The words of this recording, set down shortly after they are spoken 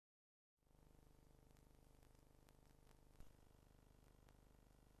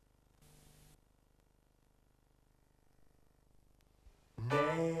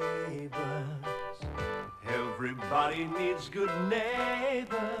Everybody needs good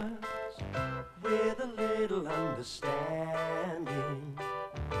neighbors with a little understanding.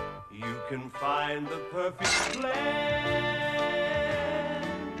 You can find the perfect plan.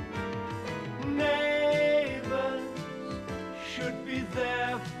 Neighbors should be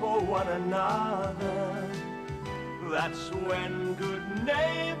there for one another. That's when good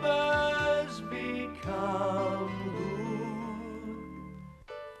neighbors become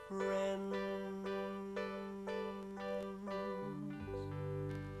good friends.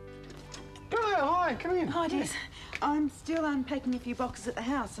 Hi, come in. Hi, Des. I'm still unpacking a few boxes at the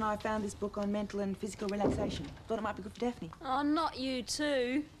house, and I found this book on mental and physical relaxation. Thought it might be good for Daphne. Oh, not you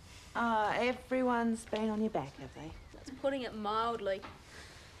too. Everyone's been on your back, have they? That's putting it mildly.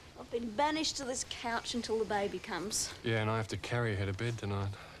 I've been banished to this couch until the baby comes. Yeah, and I have to carry her to bed tonight.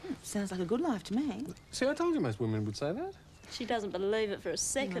 Sounds like a good life to me. See, I told you most women would say that. She doesn't believe it for a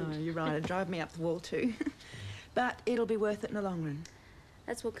second. No, you're right. It'd drive me up the wall too. But it'll be worth it in the long run.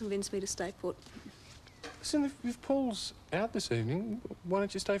 That's what convinced me to stay put. Listen, if Paul's out this evening, why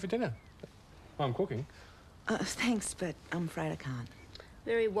don't you stay for dinner? I'm cooking. Thanks, but I'm afraid I can't.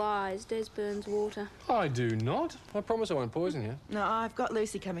 Very wise. Des burns water. I do not. I promise I won't poison you. No, I've got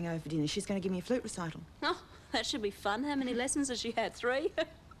Lucy coming over for dinner. She's going to give me a flute recital. Oh, that should be fun. How many lessons has she had? 3?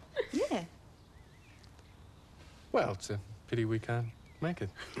 Yeah. Well, it's a pity we can't make it.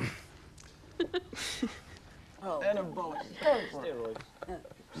 Anabolic. Steroids. Yeah.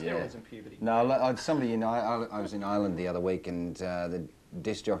 Steroids and puberty. No, somebody in I was in Ireland the other week, and the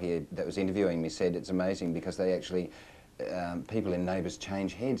disc jockey that was interviewing me said it's amazing because they actually people in Neighbours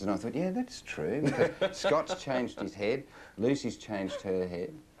change heads, and I thought, yeah, that's true. Because Scott's changed his head, Lucy's changed her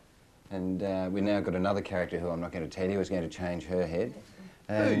head, and we've now got another character who I'm not going to tell you is going to change her head.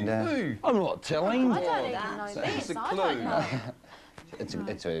 And, Who? I'm not telling. I don't even know this. It's a I clue. don't know.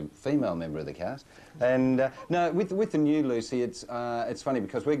 It's a female member of the cast, and no, with the new Lucy, it's funny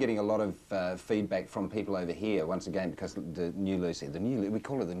because we're getting a lot of feedback from people over here. Once again, because the new Lucy, we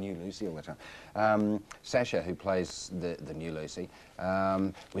call her the new Lucy all the time. Sasha, who plays the new Lucy,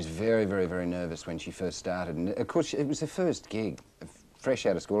 was very, very, very nervous when she first started, and of course it was her first gig, fresh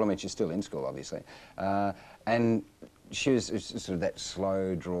out of school. I mean, she's still in school, obviously, and she was sort of that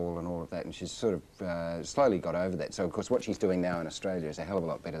slow drawl and all of that, and she's sort of slowly got over that. So, of course, what she's doing now in Australia is a hell of a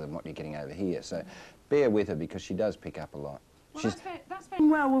lot better than what you're getting over here. So, bear with her because she does pick up a lot. Well, that's very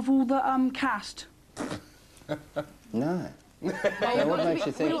well with all the cast. No. Now, what makes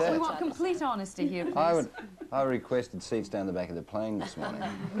you think that? We want complete honesty here, please. I requested seats down the back of the plane this morning.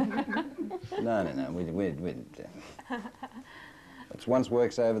 No. It's once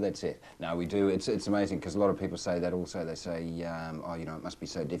work's over, that's it. No, we do. It's amazing because a lot of people say that also. They say, oh, you know, it must be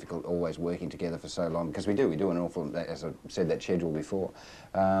so difficult always working together for so long. Because we do an awful, as I said, that schedule before,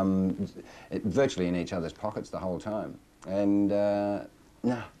 virtually in each other's pockets the whole time. And,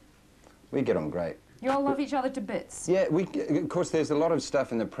 no, we get on great. You all love each other to bits. Yeah, of course, there's a lot of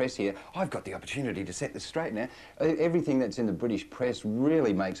stuff in the press here. I've got the opportunity to set this straight now. Everything that's in the British press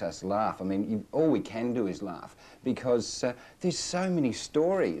really makes us laugh. I mean, all we can do is laugh because there's so many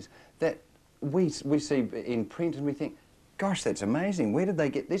stories that we see in print and we think, gosh, that's amazing. Where did they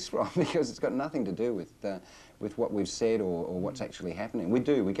get this from? Because it's got nothing to do with what we've said or what's actually happening. We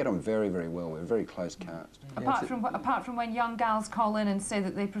get on very, very well. We're a very close cast. Apart from when young gals call in and say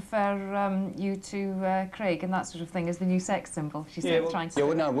that they prefer you to Craig and that sort of thing as the new sex symbol. She's trying to. Yeah,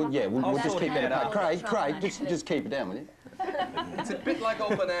 we'll just keep it down. Craig, just keep it down, will you? It's a bit like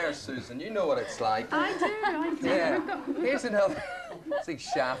open air, Susan. You know what it's like. I do. Yeah. Here's another. See,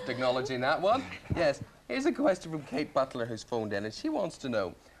 Shaft acknowledging that one. Yes. Here's a question from Kate Butler, who's phoned in, and she wants to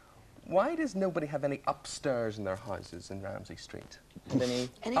know, why does nobody have any upstairs in their houses in Ramsay Street? Any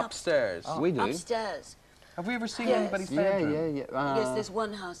upstairs? Oh, we do. Upstairs. Have we ever seen anybody's bedroom? Yeah. Yes, there's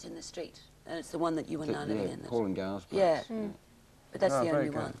one house in the street, and it's the one that you and I live in. Paul and Gail's place. Yeah, but that's the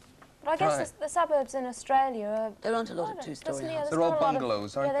only one. But I guess the suburbs in Australia are... There aren't a lot of two-storey houses. They're all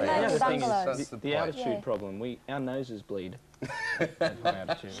bungalows, aren't they? Yeah, the bungalows. The attitude problem. Our noses bleed.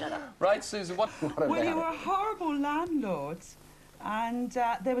 Shut up. Right, Susan, what Well, you were horrible landlords. And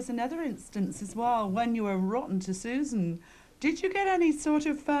there was another instance as well when you were rotten to Susan. Did you get any sort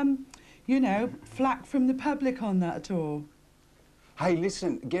of, you know, flack from the public on that at all? Hey,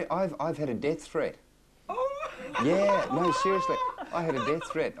 listen, I've had a death threat. Oh. Yeah, no, seriously, I had a death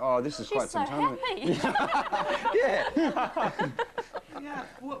threat. Oh, this is quite some time ago. She's so happy. Yeah. Yeah.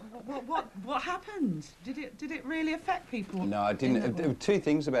 What happened? Did it really affect people? No, it didn't. There were two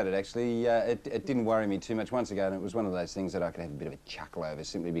things about it, actually. It didn't worry me too much. Once again, it was one of those things that I could have a bit of a chuckle over,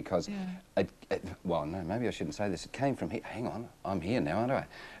 simply because well, no, maybe I shouldn't say this. It came from here. Hang on, I'm here now, aren't I?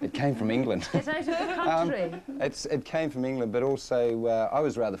 It came from England. It's out of the country. It came from England, but also I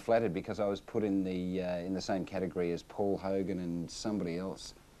was rather flattered because I was put in the same category as Paul Hogan and somebody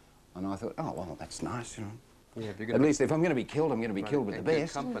else, and I thought, oh well, that's nice, you know. Yeah, at least if I'm going to be killed, I'm going to be killed with the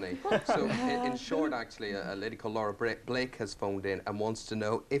best. Company. So, in short, actually, a lady called Laura Blake has phoned in and wants to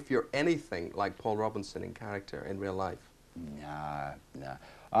know if you're anything like Paul Robinson in character in real life. No.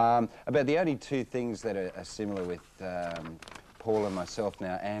 About the only two things that are similar with Paul and myself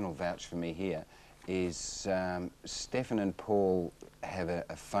now, Anne will vouch for me here, is Stefan and Paul have a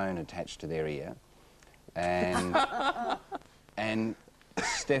phone attached to their ear, and and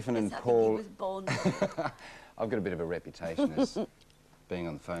Stefan and Paul. I've got a bit of a reputation as being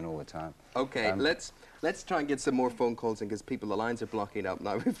on the phone all the time. Okay, let's try and get some more phone calls in, because the lines are blocking up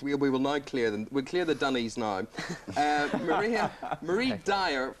now. we will now clear them. We'll clear the dunnies now. Marie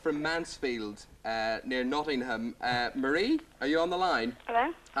Dyer from Mansfield, near Nottingham. Marie, are you on the line?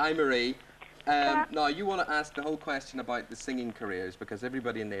 Hello. Hi, Marie. Now, you want to ask the whole question about the singing careers, because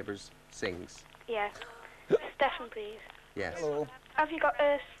everybody in Neighbours sings. Yes. Stefan, please. Yes. Hello. Have you got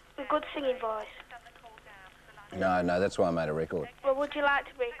a good singing voice? No, that's why I made a record. Well, would you like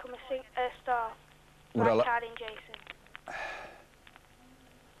to become a star? Like Cardi and Jason?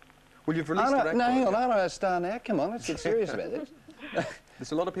 Well, you've released the record. No, hang on, I'm a star now. Come on, let's get serious about this.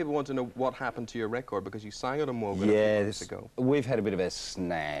 There's a lot of people want to know what happened to your record, because you sang it on Morgan a few months ago. We've had a bit of a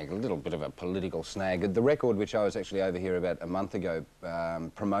snag, a little bit of a political snag. The record, which I was actually over here about a month ago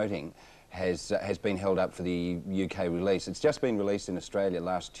promoting, has been held up for the UK release. It's just been released in Australia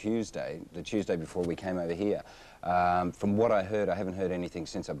last Tuesday, the Tuesday before we came over here. From what I heard, I haven't heard anything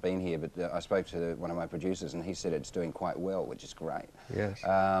since I've been here, but I spoke to one of my producers and he said it's doing quite well, which is great. Yes.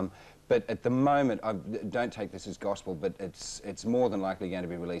 But at the moment, don't take this as gospel, but it's more than likely going to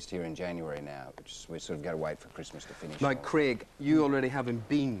be released here in January now, which we're sort of going to wait for Christmas to finish. Now, Craig, you already having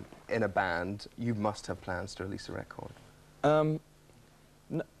been in a band, you must have plans to release a record.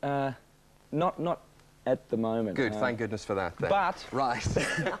 Not at the moment. Good, thank goodness for that then. But right.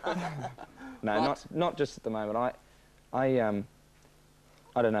 No, not just at the moment. I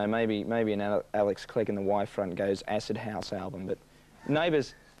don't know. Maybe an Alex Click and the Y Front Goes Acid House album, but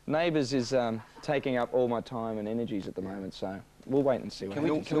Neighbours is taking up all my time and energies at the moment. So we'll wait and see. Can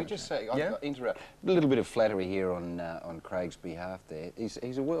we just say? Yeah? Interrupt. A little bit of flattery here on Craig's behalf. There,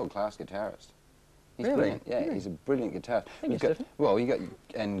 he's a world-class guitarist. He's brilliant. Yeah, he's a brilliant guitarist. You got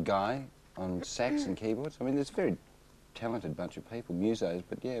and Guy on sax and keyboards. I mean, there's a very talented bunch of people, musos,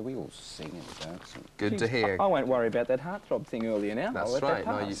 but yeah, we all sing and dance. Good to hear. I won't worry about that heartthrob thing earlier now. That's right.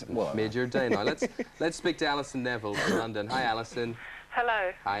 No, you made your day. Now let's speak to Alison Neville from London. Hi, Alison.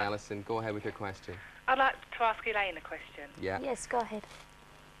 Hello. Hi, Alison. Go ahead with your question. I'd like to ask Elaine a question. Yeah. Yes, go ahead.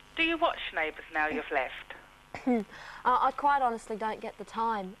 Do you watch Neighbours now you've left? I quite honestly don't get the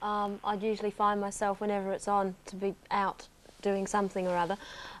time. I'd usually find myself, whenever it's on, to be out doing something or other.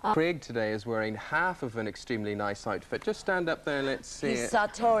 Craig today is wearing half of an extremely nice outfit. Just stand up there and let's see He's it.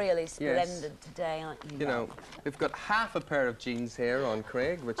 sartorially splendid today, aren't you? You know, we've got half a pair of jeans here on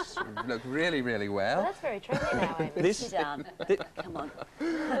Craig, which look really, really well. Well, that's very trendy now, Amy. Sit down. Come on.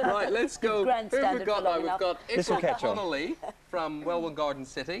 Right, let's go. Who have we got now? We've got April Connolly from Welwyn Garden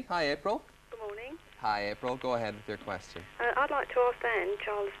City. Hi, April. Good morning. Hi, April. Go ahead with your question. I'd like to ask Anne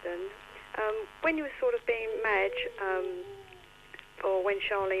Charleston, when you were sort of being Madge, or when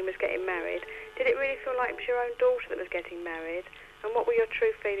Charlene was getting married, did it really feel like it was your own daughter that was getting married? And what were your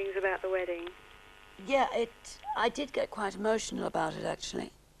true feelings about the wedding? Yeah, I did get quite emotional about it,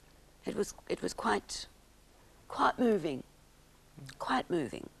 actually. It was quite moving. Quite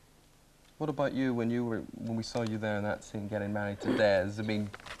moving. What about you when we saw you there in that scene getting married to Des? I mean,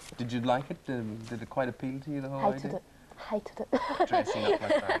 did you like it? Did it quite appeal to you, the whole idea? Hated it. Dressing up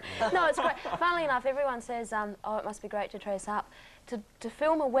like that. Yeah. No, it's great. Funnily enough, everyone says, oh, it must be great to dress up. To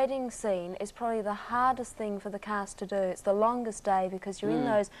film a wedding scene is probably the hardest thing for the cast to do. It's the longest day because you're in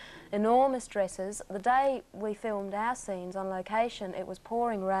those enormous dresses. The day we filmed our scenes on location, it was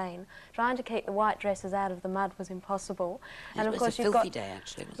pouring rain. Trying to keep the white dresses out of the mud was impossible. And of course, you've got a filthy day,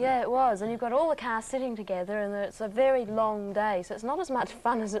 actually, wasn't it? Yeah, it was. And you've got all the cast sitting together, and it's a very long day, so it's not as much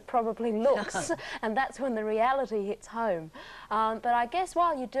fun as it probably looks. And that's when the reality hits home. But I guess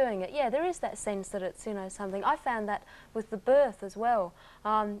while you're doing it, yeah, there is that sense that it's, you know, something. I found that with the birth as well.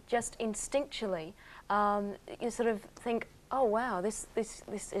 Just instinctually, you sort of think, oh wow, this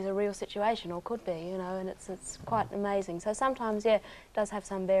is a real situation, or could be, you know, and it's quite amazing. So sometimes, yeah, it does have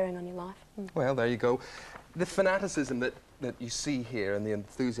some bearing on your life. Well, there you go. The fanaticism that you see here and the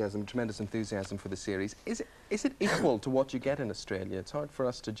enthusiasm, tremendous enthusiasm for the series, is it equal to what you get in Australia? It's hard for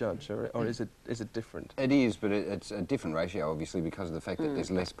us to judge, or is it different? It is, but it's a different ratio, obviously, because of the fact that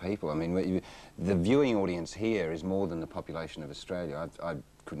there's less people. I mean, the viewing audience here is more than the population of Australia. I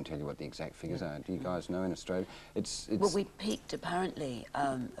couldn't tell you what the exact figures are. Do you guys know in Australia? It's Well, we peaked apparently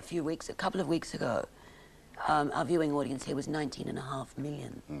a couple of weeks ago. Our viewing audience here was 19.5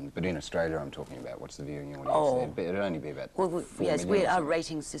 million. But in Australia, I'm talking about. What's the viewing audience? Oh. It'd only be about. Well, 4 yes, million our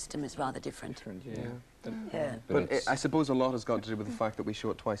rating system is rather different. Yeah. But I suppose a lot has got to do with the fact that we show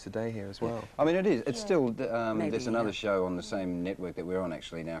it twice a day here as well. I mean, it is. It's still. There's another show on the same network that we're on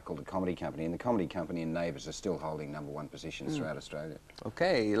actually now called The Comedy Company, and The Comedy Company and Neighbours are still holding #1 positions throughout Australia.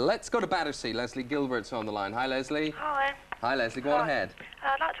 Okay, let's go to Battersea. Leslie Gilbert's on the line. Hi, Leslie. Hi. Hi, Leslie. Go on ahead.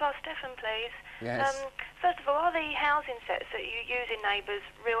 I'd like to ask Stefan, please. Yes. First of all, are the housing sets that you use in Neighbours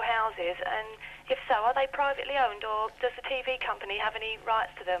real houses? And if so, are they privately owned, or does the TV company have any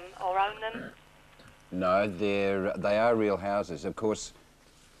rights to them or own them? No, they are real houses. Of course,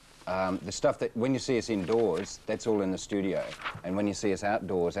 the stuff that, when you see us indoors, that's all in the studio. And when you see us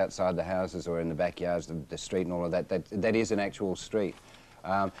outdoors, outside the houses or in the backyards, the street and all of that, that is an actual street.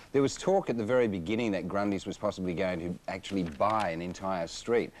 There was talk at the very beginning that Grundy's was possibly going to actually buy an entire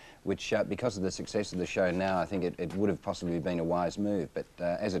street, which, because of the success of the show now, I think it would have possibly been a wise move. But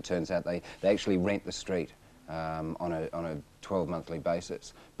as it turns out, they actually rent the street on a 12-monthly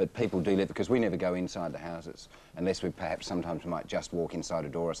basis. But people do live, because we never go inside the houses, unless we perhaps sometimes might just walk inside a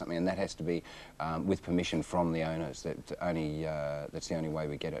door or something, and that has to be with permission from the owners. That's the only way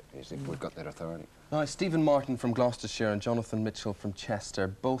we get it, is if we've got that authority. Now, Stephen Martin from Gloucestershire and Jonathan Mitchell from Chester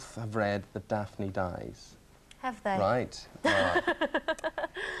both have read that Daphne dies. Have they? Right.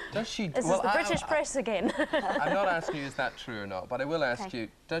 Does she... This is the British press again. I'm not asking you is that true or not, but I will ask you,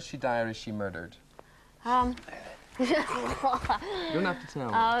 does she die or is she murdered? You don't have to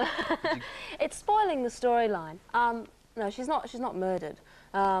tell me. It's spoiling the storyline. No, she's not murdered.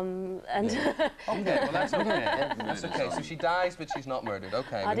 Okay, well that's okay. That's okay. So she dies, but she's not murdered.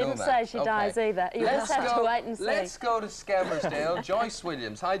 Okay, I didn't say she dies either. You just have to wait and see. Let's go to Skelmersdale. Joyce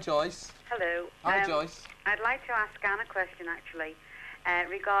Williams. Hi, Joyce. Hello. Hi, Joyce. I'd like to ask Anne a question, actually,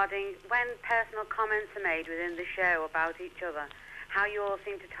 regarding when personal comments are made within the show about each other, how you all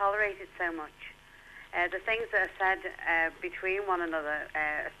seem to tolerate it so much. The things that are said between one another,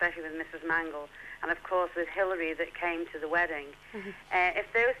 especially with Mrs. Mangle, and of course with Hilary that came to the wedding.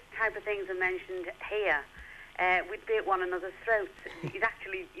 If those type of things are mentioned here, we'd be at one another's throats. You'd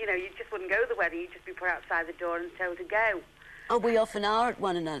actually, you just wouldn't go to the wedding, you'd just be put outside the door and told to go. Oh, we often are at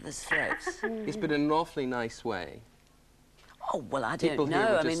one another's throats. It's been in an awfully nice way. Oh, well, I don't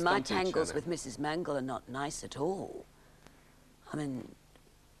know. I mean, my tangles with Mrs. Mangle are not nice at all. I mean,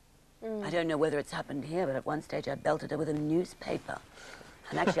 I don't know whether it's happened here, but at one stage I belted her with a newspaper.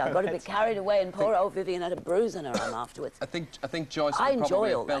 And actually, I got a bit carried away, and poor old Vivian had a bruise on her arm afterwards. I think Joyce would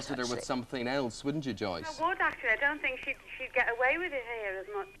probably have belted her with something else, wouldn't you, Joyce? I would, actually. I don't think she'd get away with it here as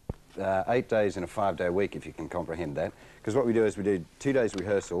much. 8 days in a 5-day week, if you can comprehend that. Because what we do is we do 2 days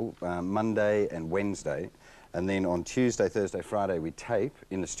rehearsal, Monday and Wednesday, and then on Tuesday, Thursday, Friday we tape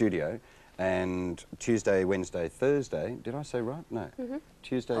in the studio, and Tuesday, Wednesday, Thursday, did I say right? No.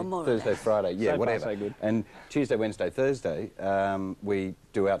 Tuesday, Thursday, Friday, yeah, whatever. So good. And Tuesday, Wednesday, Thursday, we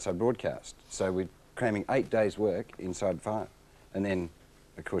do outside broadcast. So we're cramming 8 days' work inside 5. And then,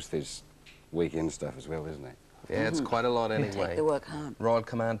 of course, there's weekend stuff as well, isn't there? Yeah, it's quite a lot anyway. Take the work home. Royal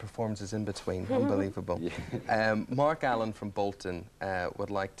Command performances in between. Unbelievable. Yeah. Mark Allen from Bolton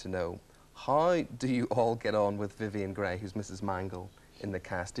would like to know, how do you all get on with Vivian Gray, who's Mrs. Mangle, in the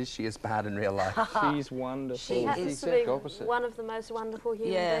cast? Is she as bad in real life? She's wonderful. She has to be one of the most wonderful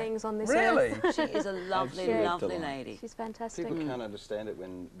human beings on this really? earth. She is a lovely, lovely lady. She's fantastic. People can't understand it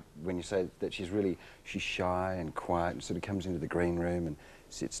when you say that she's shy and quiet and sort of comes into the green room and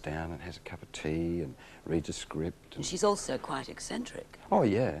sits down and has a cup of tea and reads a script. And she's also quite eccentric. Oh,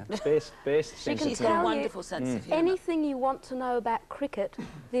 yeah. Best She's got a wonderful sense of humour. Anything you want to know about cricket,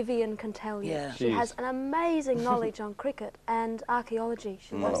 Vivian can tell you. Yeah. She has an amazing knowledge on cricket and archaeology.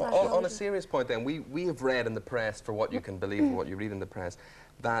 She loves archaeology. On a serious point then, we have read in the press, for what you can believe and what you read in the press,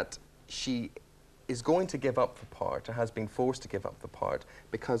 that she is going to give up the part, or has been forced to give up the part,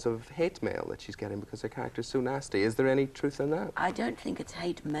 because of hate mail that she's getting, because her character's so nasty. Is there any truth in that? I don't think it's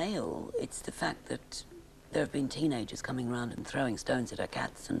hate mail. It's the fact that there have been teenagers coming around and throwing stones at her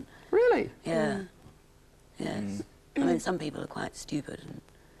cats and... Really? Yeah. Yes. I mean, some people are quite stupid,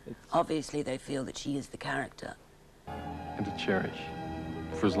 and obviously they feel that she is the character. and to cherish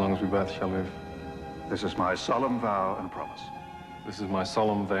for as long as we both shall live. This is my solemn vow and promise. This is my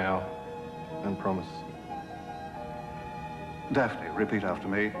solemn vow and promise. Daphne, repeat after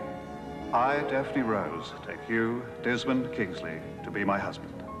me. I, Daphne Rose, take you, Desmond Kingsley, to be my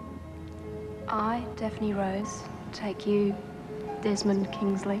husband. I, Daphne Rose, take you, Desmond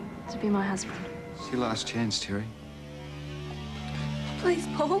Kingsley, to be my husband. It's your last chance, Terry. Please,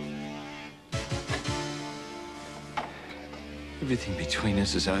 Paul. Everything between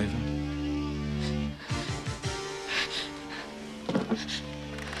us is over.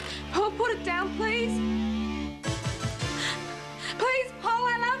 Paul, put it down, please. Please, Paul,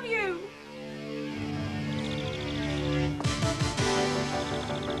 I love you.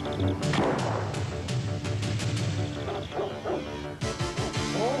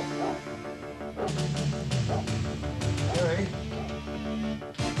 Terry?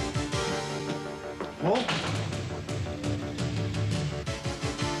 Paul?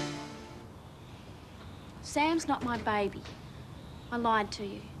 Sam's not my baby. I lied to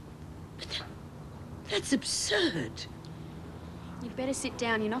you. That's absurd. You'd better sit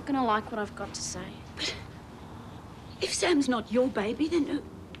down. You're not going to like what I've got to say. But if Sam's not your baby, then who?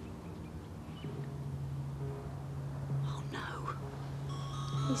 Oh, no.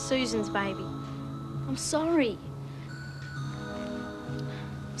 He's Susan's baby. I'm sorry.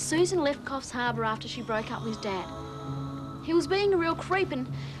 Susan left Coffs Harbour after she broke up with Dad. He was being a real creep, and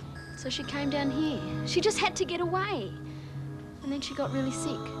so she came down here. She just had to get away. And then she got really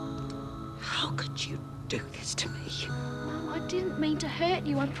sick. How could you do this to me? Mum, I didn't mean to hurt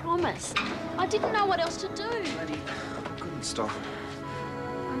you, I promise. I didn't know what else to do. I couldn't stop it.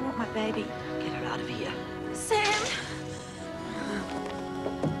 I want my baby. Get her out of here. Sam!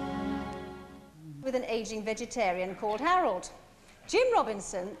 With an ageing vegetarian called Harold. Jim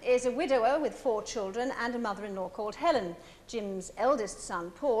Robinson is a widower with 4 children and a mother-in-law called Helen. Jim's eldest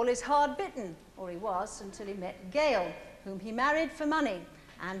son, Paul, is hard-bitten, or he was until he met Gail, whom he married for money,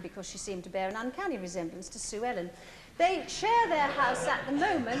 and because she seemed to bear an uncanny resemblance to Sue Ellen. They share their house at the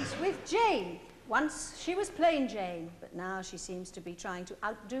moment with Jane. Once she was plain Jane, but now she seems to be trying to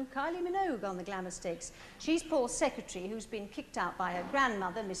outdo Kylie Minogue on the glamour stakes. She's Paul's secretary, who's been kicked out by her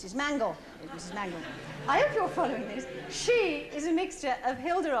grandmother, Mrs. Mangle. Mrs. Mangle. I hope you're following this. She is a mixture of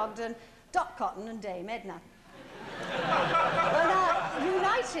Hilda Ogden, Dot Cotton and Dame Edna. Well, now,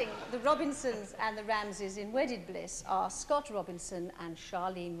 uniting the Robinsons and the Ramsays in wedded bliss are Scott Robinson and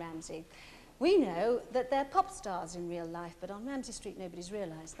Charlene Ramsay. We know that they're pop stars in real life, but on Ramsay Street nobody's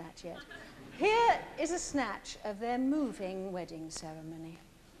realised that yet. Here is a snatch of their moving wedding ceremony.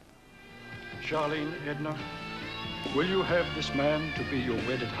 Charlene, Edna, will you have this man to be your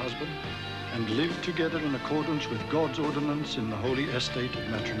wedded husband and live together in accordance with God's ordinance in the holy estate of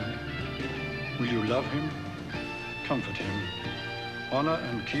matrimony? Will you love him, comfort him, honor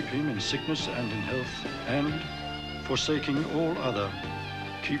and keep him in sickness and in health, and, forsaking all other,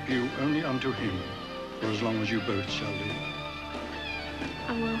 keep you only unto him for as long as you both shall live?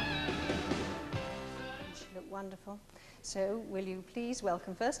 I will. She looked wonderful. So, will you please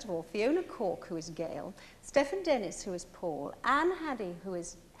welcome, first of all, Fiona Cork, who is Gail, Stephen Dennis, who is Paul, Anne Haddy, who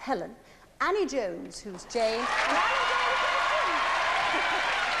is Helen, Annie Jones, who's Jane, and Annie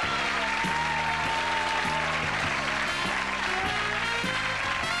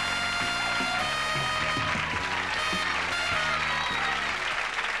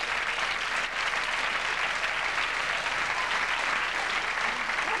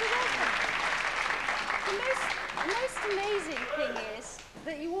The most amazing thing is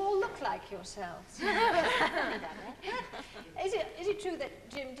that you all look like yourselves. Is it true that,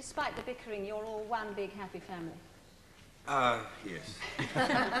 Jim, despite the bickering, you're all one big happy family? Yes.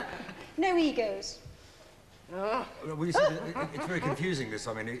 No egos? Well, you see, it's very confusing, this.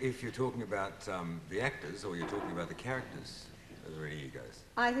 I mean, if you're talking about the actors or you're talking about the characters, are there any egos?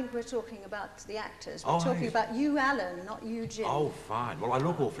 I think we're talking about the actors. We're Oh, talking yes. about you, Alan, not you, Jim. Oh, fine. Well, I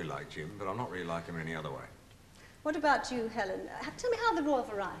look awfully like Jim, but I'm not really like him in any other way. What about you, Helen? Tell me how the Royal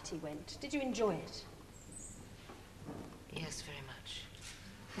Variety went. Did you enjoy it? Yes, very much.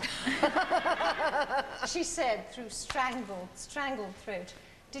 She said through strangled throat.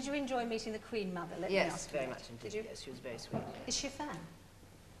 Did you enjoy meeting the Queen Mother? Let me Yes, ask you very that. much indeed. Did you? Yes, she was very sweet. Is she a fan?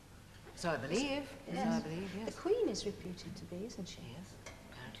 So I believe. Yes. So I believe, yes. The Queen is reputed to be, isn't she? Yes,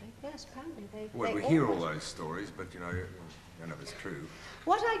 apparently. Yes, apparently. Well, we hear all those stories, but, you know, I don't know if it's true.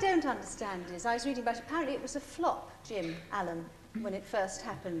 What I don't understand is, I was reading about it, apparently it was a flop, Jim, Alan, when it first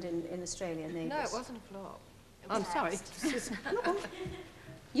happened in Australia, Neighbours. No, it wasn't a flop. was I'm sorry.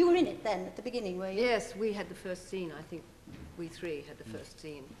 You were in it then, at the beginning, were you? Yes, we had the first scene, I think. we three had the first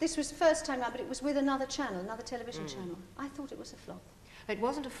scene. This was the first time out, but it was with another channel, another television channel. I thought it was a flop. It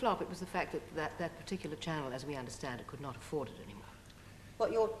wasn't a flop, it was the fact that that particular channel, as we understand it, could not afford it anymore.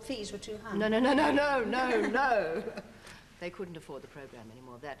 What, your fees were too high? No, no, no, no, no, no, no. They couldn't afford the programme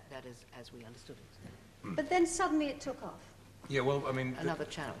anymore. That is as we understood it. But then suddenly it took off. Yeah, well, I mean... Another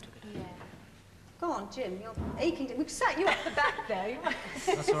channel took it. Yeah. Go on, Jim, you're aching to... We've sat you up the back there.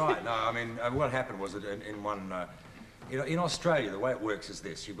 That's all right. No, I mean, what happened was that in one... in Australia, the way it works is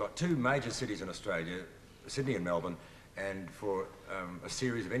this. You've got two major cities in Australia, Sydney and Melbourne, and for a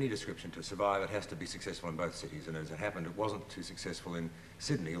series of any description to survive, it has to be successful in both cities. And as it happened, it wasn't too successful in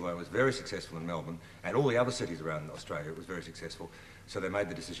Sydney, although it was very successful in Melbourne, and all the other cities around Australia, it was very successful. So they made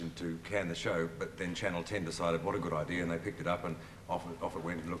the decision to can the show, but then Channel 10 decided what a good idea, and they picked it up, and off it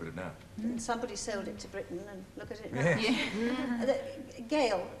went, and look at it now. And somebody sold it to Britain, and look at it now. Yeah.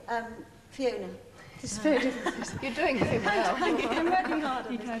 Gail, Fiona, this is very different. You're doing very well. I'm working hard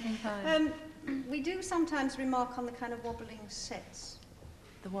on this. We do sometimes remark on the kind of wobbling sets.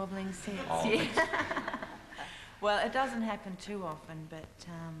 The wobbling sets, oh, yeah. Well, it doesn't happen too often, but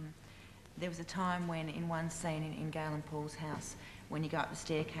there was a time when, in one scene in Gail and Paul's house, when you go up the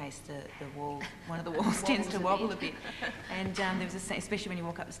staircase, the wall, one of the walls tends to wobble a bit. And there was a scene, especially when you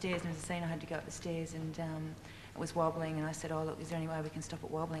walk up the stairs, and there was a scene I had to go up the stairs, and it was wobbling, and I said, oh, look, is there any way we can stop it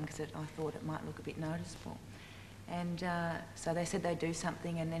wobbling? Because I thought it might look a bit noticeable. And so they said they'd do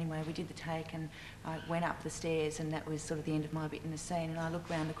something, and anyway, we did the take, and I went up the stairs, and that was sort of the end of my bit in the scene, and I looked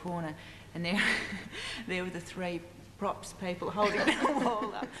round the corner, and there were the three props people holding the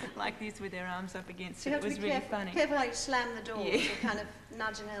wall up like this with their arms up against it. It was really funny. Careful how you slam the door, yeah. To kind of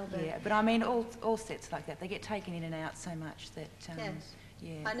nudge an elbow. Yeah, but I mean, all sets like that, they get taken in and out so much that... yes.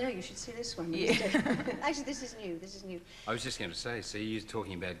 Yeah. I know, you should see this one. Yeah. Actually, this is new, I was just going to say, so you're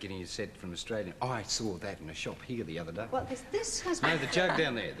talking about getting your set from Australia. Oh, I saw that in a shop here the other day. Well, this has... No, the jug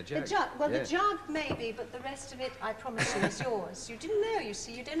down there, the jug. The jug, well, yeah. The jug maybe, but the rest of it, I promise you, is yours. You didn't know, you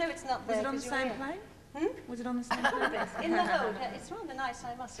see, you didn't know it's not there. Was it on the same plane? Hmm? Was it on the same plane? In the hold. It's rather nice,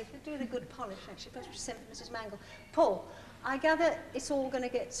 I must say. It could do with a good polish, actually. Perhaps we sent for Mrs. Mangle. Paul, I gather it's all going to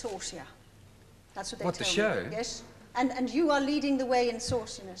get saucier. That's what they told me. What, the show? Yes. And you are leading the way in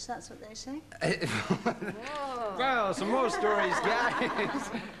sauciness, that's what they say? Well, some more stories, guys.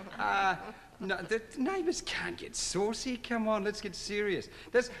 No, the Neighbours can't get saucy. Come on, let's get serious.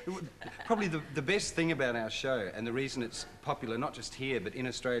 That's probably the best thing about our show, and the reason it's popular, not just here, but in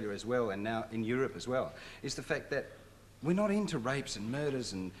Australia as well, and now in Europe as well, is the fact that we're not into rapes and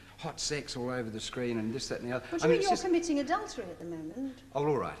murders and hot sex all over the screen and this, that and the other. What do you mean you're committing adultery at the moment? Oh,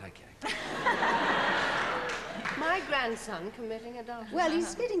 all right, okay. My grandson committing adultery. Well,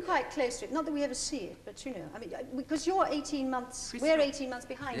 he's getting quite close to it. Not that we ever see it, but you know, I mean, because you're 18 months, we're 18 months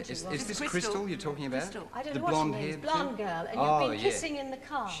behind you. Is this Crystal you're talking about? Crystal. I don't the know what blonde she means. hair, blonde girl, and you've been kissing in the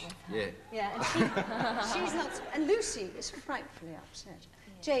car with her. Yeah. Yeah, and she's not. And Lucy is frightfully upset.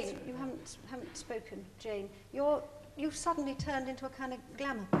 Yes, Jane, you haven't spoken. Jane, you've suddenly turned into a kind of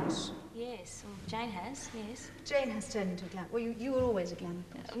glamour boss. Yes, well, Jane has, yes. Jane has turned into a glamour. Well, you were always a glamour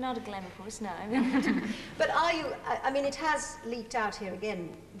boss. Not a glamour boss, no. But are you, I mean, it has leaked out here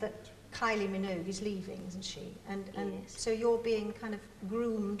again that Kylie Minogue is leaving, isn't she? And yes. So you're being kind of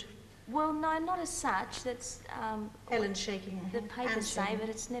groomed. Well, no, not as such. That's... Helen's shaking her head. The papers say, but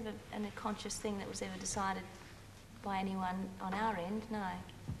it's never a conscious thing that was ever decided by anyone on our end, no.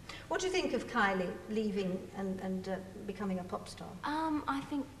 What do you think of Kylie leaving and becoming a pop star? I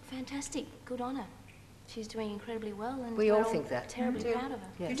think fantastic. Good on her. She's doing incredibly well, and we all think that. Terribly proud of her.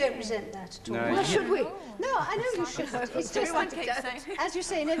 Yes. You don't resent that at all. No, well, should we? No, I know you shouldn't. It's just like, as you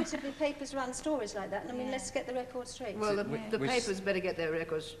say, inevitably papers run stories like that. And I mean, let's get the record straight. Well, the papers better get their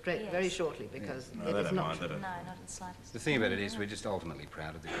records straight very shortly, because it is not true. No, not in the slightest. The thing about it is, we're just ultimately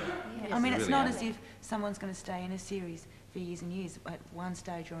proud of the girl. Yes. I mean, it's not as if someone's going to stay in a series for years and years. At one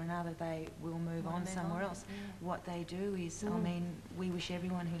stage or another, they will move on somewhere else. Yeah. What they do is, I mean, we wish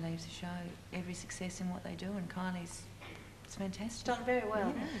everyone who leaves the show every success in what they do, and Kylie's, it's fantastic. She's done very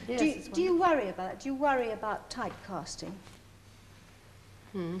well. Yeah. Yes, do you worry about it? Do you worry about typecasting?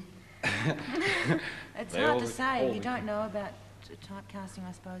 It's hard to say. You don't know about typecasting,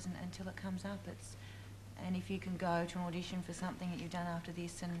 I suppose, until it comes up. And if you can go to an audition for something that you've done after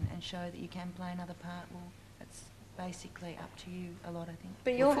this and show that you can play another part, well, it's basically up to you a lot, I think.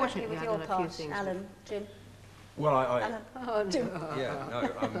 But you're happy with your part, Alan, Jim? Well, Alan. Oh, no. Yeah,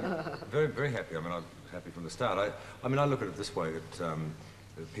 no, I'm very, very happy. I mean, I was happy from the start. I mean, I look at it this way,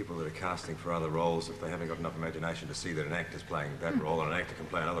 that people that are casting for other roles, if they haven't got enough imagination to see that an actor's playing that role and an actor can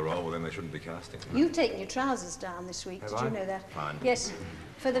play another role, well, then they shouldn't be casting. You've taken your trousers down this week. Have Did I? you know that? Fine. Yes,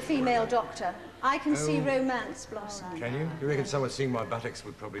 for the female doctor. I can see romance blossoming. Can you? You reckon someone seeing my buttocks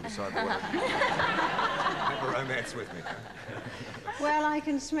would probably decide they want to have a romance with me? Well, I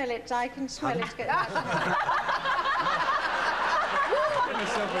can smell it. I can smell it. Give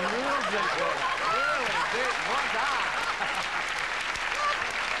myself a real jackpot. Really, what's that?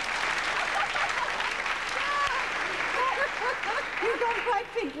 You've gone quite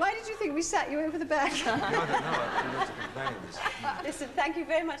pink. Why did you think we sat you over the back? I don't know. I don't know to complain. Listen, thank you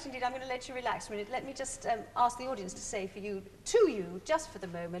very much indeed. I'm going to let you relax a minute. Let me just ask the audience to say to you, just for the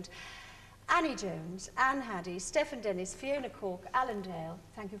moment, Annie Jones, Anne Haddy, Stephen Dennis, Fiona Cork, Alan Dale,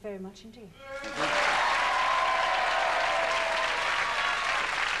 thank you very much indeed.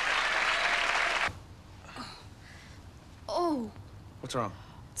 Oh, What's wrong?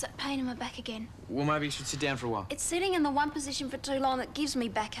 it's that pain in my back again. Well, maybe you should sit down for a while. It's sitting in the one position for too long that gives me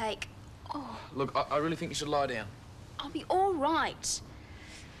backache. Oh, Look, I really think you should lie down. I'll be all right.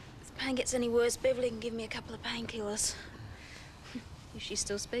 If the pain gets any worse, Beverly can give me a couple of painkillers. If she's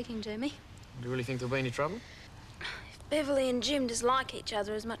still speaking to me. Do you really think there'll be any trouble? If Beverly and Jim dislike each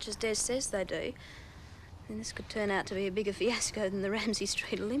other as much as Des says they do, then this could turn out to be a bigger fiasco than the Ramsay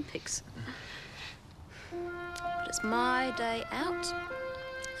Street Olympics. But it's my day out,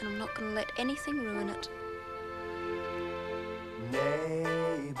 and I'm not going to let anything ruin it.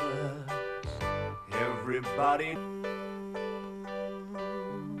 Neighbours, everybody.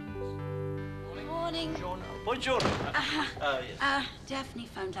 Morning. Buongiorno. Yes. Daphne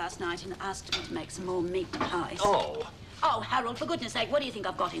phoned last night and asked me to make some more meat pies. Oh. Oh, Harold, for goodness sake, what do you think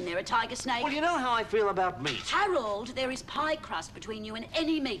I've got in there, a tiger snake? Well, you know how I feel about meat. Harold, there is pie crust between you and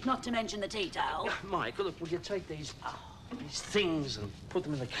any meat, not to mention the tea towel. Mike, look, will you take these things and put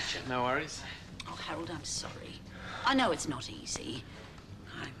them in the kitchen? No worries. Oh, Harold, I'm sorry. I know it's not easy.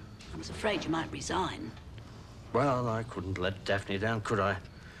 I was afraid you might resign. Well, I couldn't let Daphne down, could I?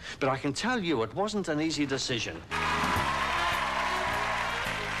 But I can tell you it wasn't an easy decision.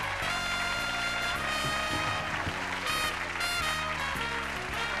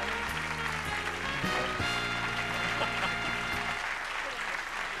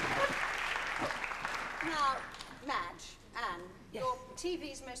 Now, Madge, Anne, your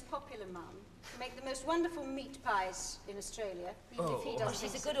TV's most popular mum, make the most wonderful meat pies in Australia, even if he doesn't.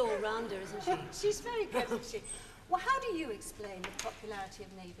 She's a good all-rounder, isn't she? She's very good, isn't she? Well, how do you explain the popularity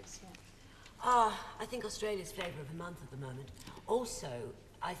of Neighbours here? I think Australia's flavour of the month at the moment. Also,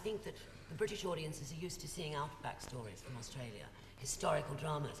 I think that the British audiences are used to seeing outback stories from Australia, historical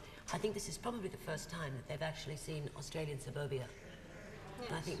dramas. I think this is probably the first time that they've actually seen Australian suburbia. Yes.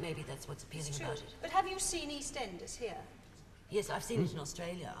 And I think maybe that's what's appealing It's true. about it. But have you seen EastEnders here? Yes, I've seen it in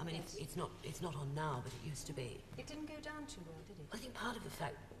Australia. I mean, it's not on now, but it used to be. It didn't go down too well, did it? I think part of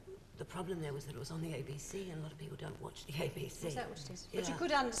the problem there was that it was on the ABC, and a lot of people don't watch the ABC. Is that what it is? Yeah. But you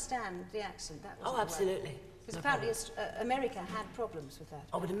could understand the accent, that was Oh, absolutely. Because No apparently America had problems with that.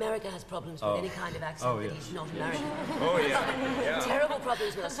 Oh, but America has problems with any kind of accent that is not American. Oh, yeah. Yeah. Terrible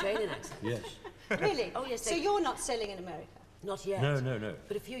problems with Australian accents. Yes. Really? Oh, yes. So you're not selling in America? Not yet. No, no, no.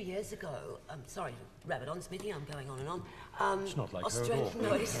 But a few years ago, I'm sorry to rabbit on, Smithy, I'm going on and on. It's not like her at all.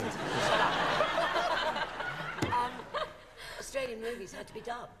 No, it isn't. Shut up. Australian movies had to be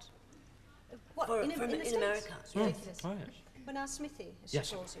dubbed. What, in States? America. Yes. Oh, yes. Well, now, Smithy, as Yes.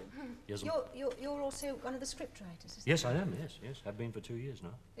 she calls you, Yes, you're also one of the scriptwriters, isn't Yes, I am, yes. Have been for 2 years now.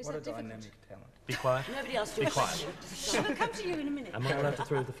 Is What a that difficult? dynamic talent. Be quiet. Nobody asked Be you a quiet. question. We'll come to you in a minute. Am I allowed to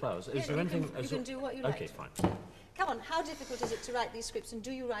throw the flowers? Is Yeah, there you anything... can- you can do what you Okay, like. fine. Come on, how difficult is it to write these scripts, and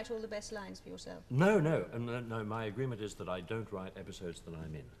do you write all the best lines for yourself? No, my agreement is that I don't write episodes that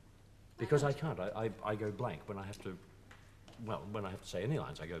I'm in. Because I can't. I go blank when I have to... Well, when I have to say any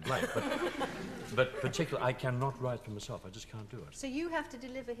lines, I go blank. But particularly, I cannot write for myself. I just can't do it. So you have to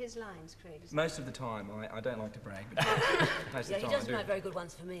deliver his lines, Craig? Most of the time. I don't like to brag, but most Yeah, of the he time doesn't I do. write very good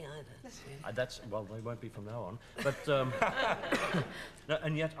ones for me either. Well, they won't be from now on. But, no,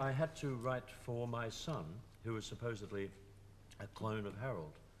 and yet I had to write for my son, who was supposedly a clone of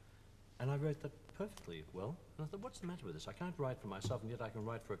Harold. And I wrote that perfectly well. And I thought, what's the matter with this? I can't write for myself, and yet I can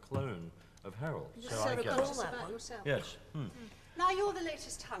write for a clone of Harold. You're So so I get conscious it. about yourself. Yes. Now, you're the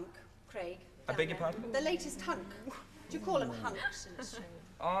latest hunk, Craig. I beg your pardon? The latest hunk. Do you call them hunks in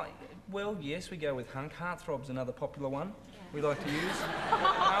Australia? Well, yes, we go with hunk. Heartthrob's another popular one we like to use.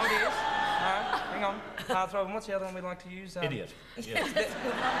 No, it is. No, hang on. Heartthrob, and what's the other one we like to use? Idiot. Yes.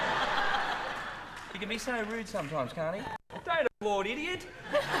 He can be so rude sometimes, can't he? Don't applaud, idiot!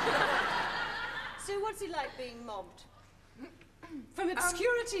 So what's it like being mobbed? From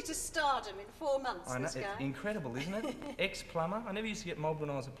obscurity to stardom in 4 months, I know, this guy. it's incredible, isn't it? Ex-plumber. I never used to get mobbed when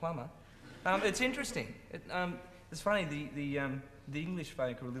I was a plumber. It's interesting. It's funny, the English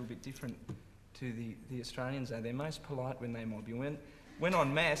folk are a little bit different to the Australians, though. They're most polite when they mob you. When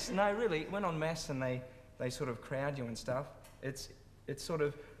en masse, no, really, when en masse and they sort of crowd you and stuff, it's sort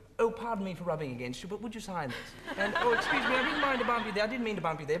of, oh, pardon me for rubbing against you, but would you sign this? And, oh, excuse me, I didn't mind to bump you there. I didn't mean to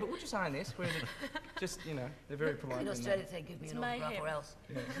bump you there, but would you sign this? Whereas it just, you know, they're very polite. In Australia, they give me an autograph or else.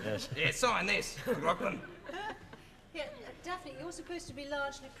 Yeah. Yes. Yeah, sign this, Lachlan. Yeah, Daphne, you're supposed to be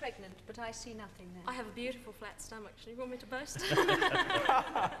largely pregnant, but I see nothing there. I have a beautiful flat stomach. Do you want me to boast?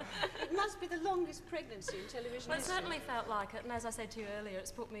 It must be the longest pregnancy in television Well, it history. certainly felt like it, and as I said to you earlier,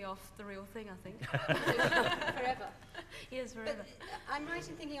 it's put me off the real thing, I think. Forever. Yes, forever. But I'm right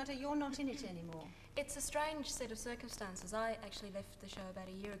in thinking, Otto, you're not in it anymore. It's a strange set of circumstances. I actually left the show about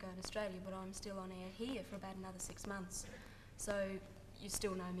a year ago in Australia, but I'm still on air here for about another 6 months. So you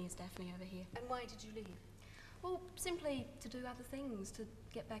still know me as Daphne over here. And why did you leave? Well, simply to do other things, to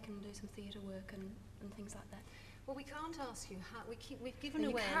get back and do some theatre work and things like that. Well, we can't ask you how. We've given You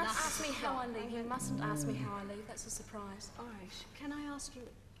away can't enough. ask me how I leave. You mustn't ask me how I leave. That's a surprise. All right. Can I ask you,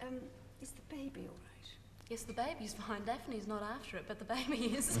 is the baby all right? Yes, the baby's fine. Daphne's not after it, but the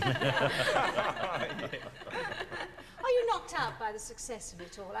baby is. Are you knocked out by the success of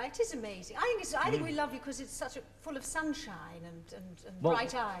it all? It is amazing. I think we love you because it's such full of sunshine and Well,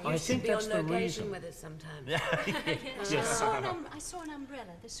 bright eyes. I think that's the reason. with us sometimes. Yes. I saw an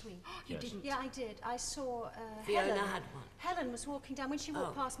umbrella this week. You Yes. didn't? Yeah, I did. I saw Fiona Helen. had one. Helen was walking down when she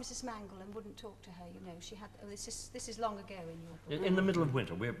walked Oh. past Mrs. Mangle and wouldn't talk to her. You know, she had. Oh, this is long ago in your. In the middle of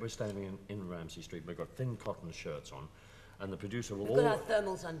winter, we're standing in Ramsey Street. We've got thin cotton shirts on, and the producer will We've got our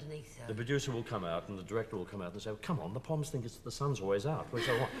thermals underneath, The producer will come out, and the director will come out and say, "Come on, the Poms think the sun's always out." We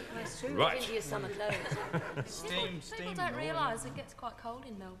say, "What?" That's true. Right. Into your summer clothes. People don't realise it gets quite cold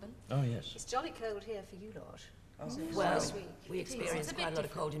in Melbourne. Oh yes. It's jolly cold here for you lot. Well, this week. we It is. experienced It's a quite bit a lot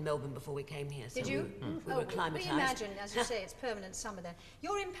of cold in Melbourne before we came here. So Did you? We were acclimatised. We imagine, as you say, it's permanent summer there.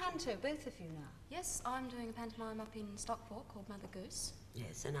 You're in Panto, both of you now. Yes, I'm doing a pantomime up in Stockport called Mother Goose.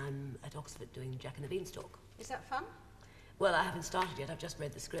 Yes, and I'm at Oxford doing Jack and the Beanstalk. Is that fun? Well, I haven't started yet. I've just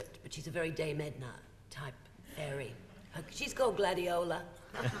read the script, but she's a very Dame Edna type fairy. She's called Gladiola.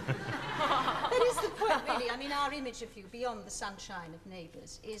 That is the point, really. I mean, our image of you, beyond the sunshine of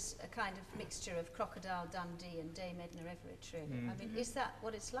Neighbours, is a kind of mixture of Crocodile Dundee and Dame Edna Everett, really. I mean, is that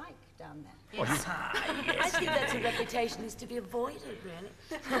what it's like down there? Yes. I think that's a reputation is to be avoided, really.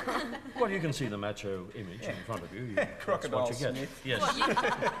 Well, you can see the macho image in front of you. That's Crocodile what you get. Smith. Yes.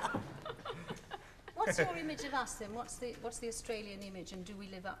 What's your image of us, then? What's the Australian image, and do we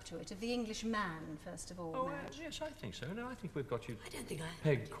live up to it? Of the English man, first of all, Oh, Madge? yes, I think so. No, I think we've got you I don't think I...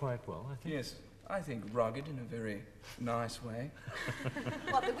 pegged quite well. I think. Yes, I think rugged in a very nice way.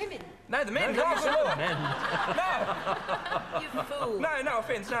 What, the women? No, the men. No, No, no, no, men. You fool. no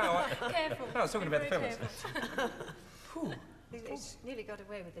offence. No, Careful. I was talking about the Very fellas. Whew. It's nearly got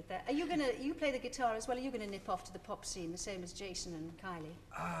away with it there. Are you you play the guitar as well? Are you gonna nip off to the pop scene, the same as Jason and Kylie?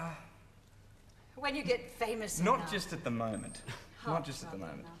 When you get famous Not enough. just at the moment. Not just at the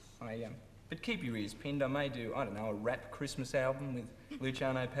moment. But keep your ears pinned. I may do, I don't know, a rap Christmas album with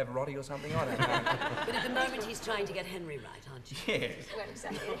Luciano Pavarotti or something. I don't know. But at the moment he's trying to get Henry right, aren't you? Yes. Well,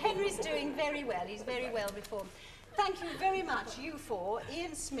 exactly. Henry's doing very well. He's very well reformed. Thank you very much, you four,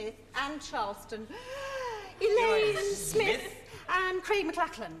 Ian Smith and Charleston, Elaine Smith and Craig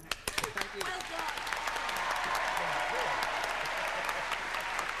McLachlan. Thank you.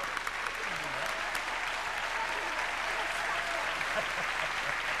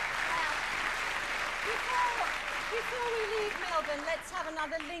 Before we leave Melbourne, let's have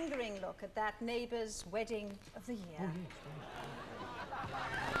another lingering look at that neighbour's wedding of the year.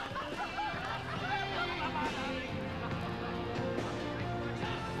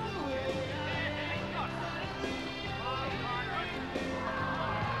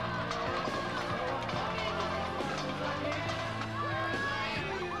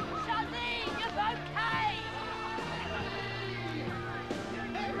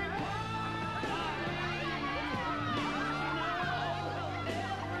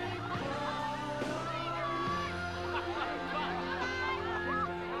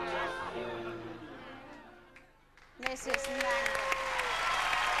 Mrs. Mangle.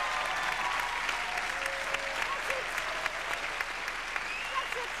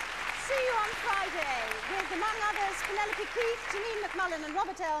 That's it. See you on Friday with, among others, Penelope Keith, Janine McMullen and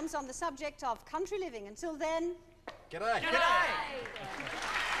Robert Elms on the subject of country living. Until then... G'day.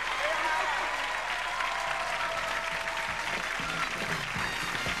 G'day.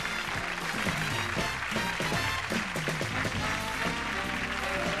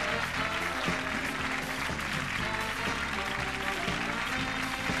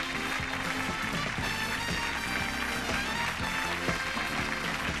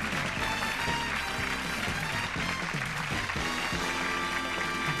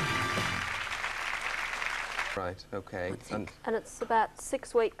 right, okay. And it's about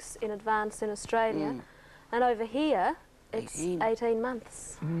 6 weeks in advance in Australia. And over here, it's 18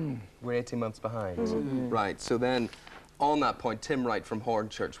 months. We're 18 months behind. Right, so then, on that point, Tim Wright from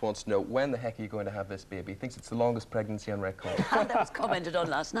Hornchurch wants to know, when the heck are you going to have this baby? He thinks it's the longest pregnancy on record. That was commented on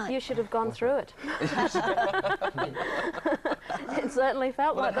last night. You should have gone through it. It certainly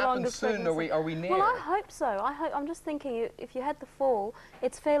felt like the longest soon. pregnancy. Are we near? Well, I hope so. I'm just thinking, if you had the fall,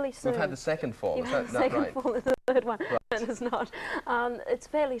 it's fairly soon. We've had the second fall. You've Is had that the second right? fall and the third one, but it's not. It's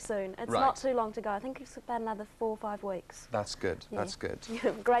fairly soon. It's not too long to go. I think it's about another 4 or 5 weeks. That's good. Yeah. That's good.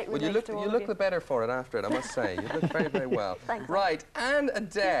 Great Well, relief to all you of look the better for it after it, I must say. You look very, very well. Thanks. Right, Anne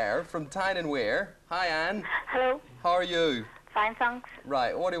Adair from Tyne and Wear. Hi, Anne. Hello. How are you? Fine, thanks.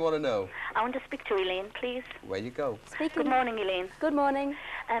 Right, what do you want to know? I want to speak to Elaine, please. Where you go? Good morning, Elaine. Good morning.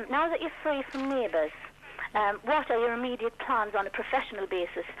 Now that you're free from Neighbours, what are your immediate plans on a professional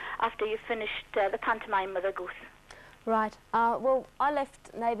basis after you've finished the pantomime Mother Goose? Right. Well, I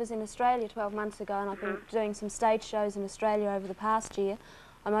left Neighbours in Australia 12 months ago, and I've been doing some stage shows in Australia over the past year.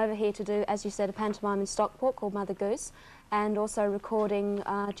 I'm over here to do, as you said, a pantomime in Stockport called Mother Goose, and also recording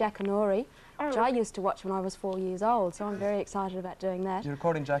Jack and Ori, which I used to watch when I was 4 years old, so I'm very excited about doing that. You're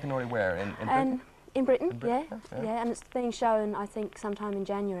recording Jack and Ori where? In Britain? In Britain, yeah, and it's being shown, I think, sometime in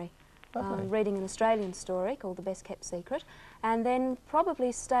January. Reading an Australian story called The Best Kept Secret, and then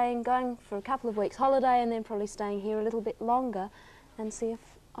probably going for a couple of weeks holiday, and then probably staying here a little bit longer and see if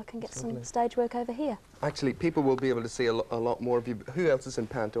I can get some stage work over here. Actually, people will be able to see a lot more of you. Who else is in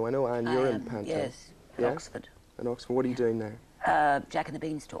Panto? I know, Anne, you're in Panto. Yes, in Oxford. In Oxford. What are you doing there? Jack and the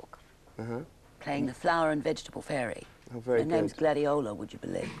Beanstalk. Uh-huh. Playing the flower and vegetable fairy. Oh, very Her good. name's Gladiola, would you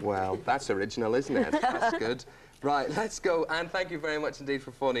believe? Well, that's original, isn't it? That's good. Right, let's go. Anne, thank you very much indeed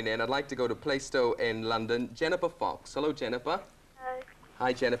for phoning in. I'd like to go to Plaistow in London. Jennifer Fox. Hello, Jennifer. Hi.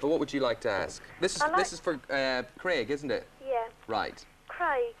 Hi, Jennifer. What would you like to ask? This is for Craig, isn't it? Yeah. Right.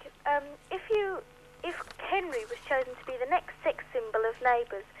 Craig, if Henry was chosen to be the next sex symbol of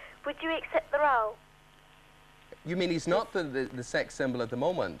Neighbours, would you accept the role? You mean he's not the sex symbol at the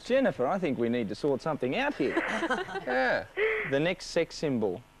moment? Jennifer, I think we need to sort something out here. Yeah. The next sex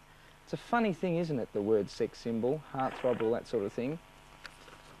symbol. It's a funny thing, isn't it, the word sex symbol, heartthrob, all that sort of thing.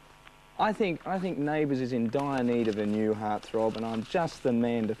 I think Neighbours is in dire need of a new heartthrob, and I'm just the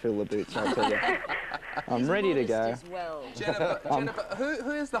man to fill the boots, I'll tell you. I'm ready to go. Well. Jennifer,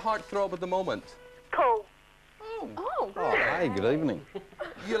 who is the heartthrob at the moment? Paul. Oh. Oh, hi, good evening.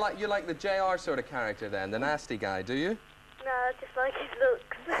 You like the JR sort of character then, the nasty guy, do you? No, I just like his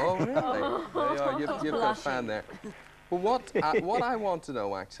looks. Oh, really? There you are. You've got a fan there. Well, what I want to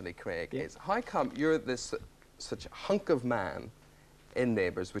know, actually, Craig, is how come you're such a hunk of man in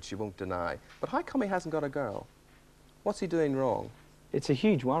Neighbours, which you won't deny, but how come he hasn't got a girl? What's he doing wrong? It's a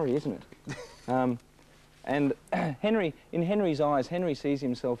huge worry, isn't it? And in Henry's eyes, Henry sees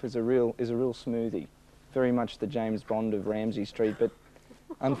himself as a real smoothie, very much the James Bond of Ramsay Street, but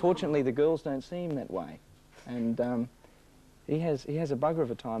unfortunately the girls don't see him that way. And he has a bugger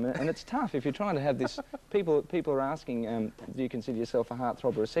of a time, and it's tough if you're trying to have this. People are asking, do you consider yourself a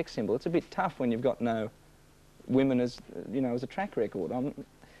heartthrob or a sex symbol? It's a bit tough when you've got no women as as a track record.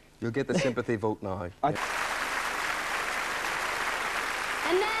 You'll get the sympathy vote now. And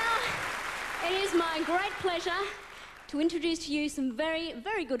now it is my great pleasure to introduce to you some very,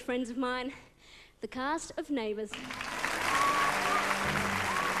 very good friends of mine, the cast of Neighbours.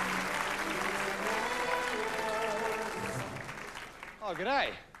 Oh, g'day.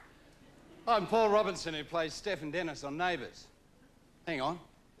 I'm Paul Robinson, who plays Stephen Dennis on Neighbours. Hang on,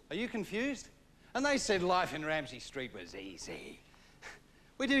 are you confused? And they said life in Ramsay Street was easy.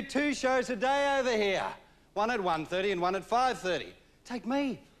 We do 2 shows a day over here, one at 1:30 and one at 5:30. Take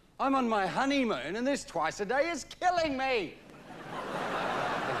me. I'm on my honeymoon, and this twice a day is killing me.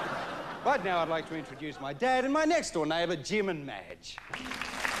 Right now, I'd like to introduce my dad and my next-door neighbour, Jim and Madge.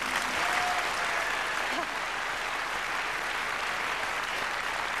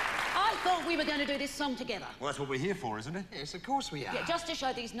 I thought we were going to do this song together. Well, that's what we're here for, isn't it? Yes, of course we are. Yeah, just to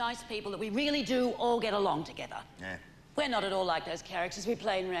show these nice people that we really do all get along together. Yeah. We're not at all like those characters we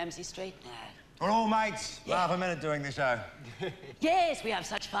play in Ramsay Street. No. We're all mates. Yeah. Half a minute doing the show. Yes, we have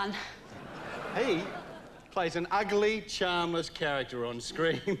such fun. He plays an ugly, charmless character on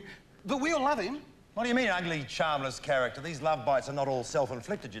screen, but we all love him. What do you mean, ugly, charmless character? These love bites are not all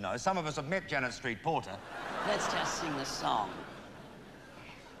self-inflicted, you know. Some of us have met Janet Street Porter. Let's just sing the song.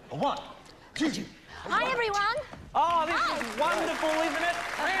 What? Hi, everyone. Oh, this is wonderful, isn't it?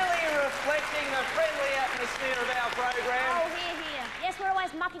 Really reflecting the friendly atmosphere of our program. Oh, here. Yes, we're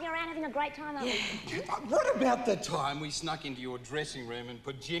always mucking around having a great time, aren't we? What about the time we snuck into your dressing room and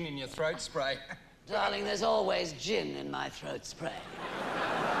put gin in your throat spray? Darling, there's always gin in my throat spray.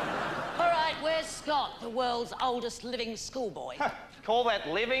 All right, where's Scott, the world's oldest living schoolboy? Call that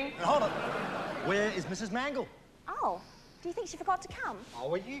living? Hold on. Where is Mrs. Mangle? Oh, do you think she forgot to come?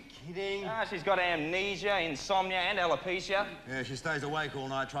 Oh, are you kidding? Ah, she's got amnesia, insomnia, and alopecia. Yeah, she stays awake all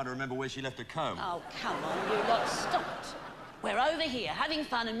night trying to remember where she left her comb. Oh, come on, you lot, stop it. We're over here having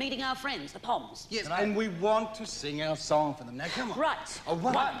fun and meeting our friends, the Poms. Yes, and we want to sing our song for them. Now, come on. Right. A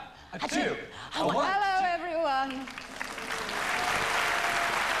one, a two, a one. Hello, everyone.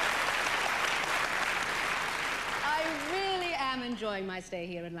 I really am enjoying my stay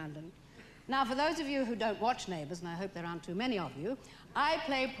here in London. Now, for those of you who don't watch Neighbours, and I hope there aren't too many of you, I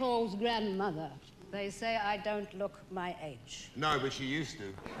play Paul's grandmother. They say I don't look my age. No, but she used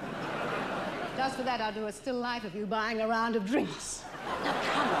to. Just for that, I'll do a still life of you buying a round of drinks. Now,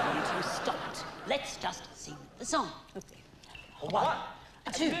 come on, you two, stop it. Let's just sing the song. Okay. A one,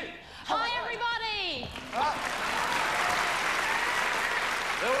 a two. Hi, everybody!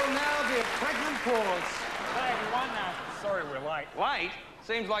 There will now be a pregnant pause. Hey, everyone, sorry we're late. Late?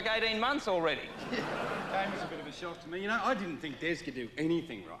 Seems like 18 months already. Game was a bit of a shock to me. You know, I didn't think Des could do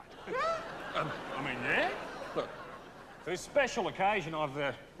anything right. I mean, yeah? Look, for this special occasion,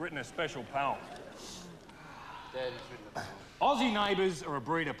 I've written a special poem. Dad has written a poem. Aussie neighbours are a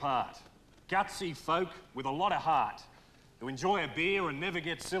breed apart. Gutsy folk with a lot of heart, who enjoy a beer and never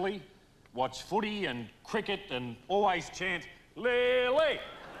get silly, watch footy and cricket and always chant, Lily.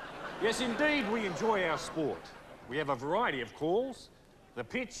 Yes, indeed, we enjoy our sport. We have a variety of calls, the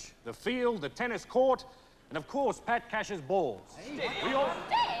pitch, the field, the tennis court, and of course, Pat Cash's balls. We all...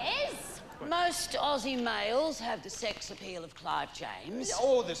 Des! Most Aussie males have the sex appeal of Clive James.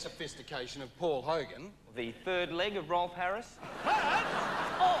 Or the sophistication of Paul Hogan. The third leg of Rolf Harris.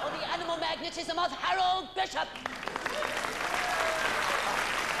 Or the animal magnetism of Harold Bishop.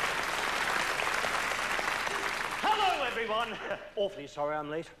 Hello, everyone. Awfully sorry I'm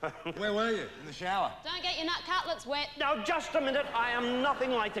late. Where were you? In the shower? Don't get your nut cutlets wet. Now, just a minute. I am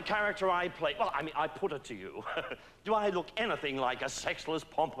nothing like the character I play. Well, I mean, I put it to you. Do I look anything like a sexless,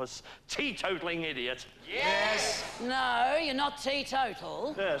 pompous, teetotaling idiot? Yes. No, you're not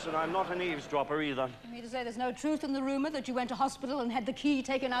teetotal. Yes, and I'm not an eavesdropper either. You mean to say there's no truth in the rumour that you went to hospital and had the key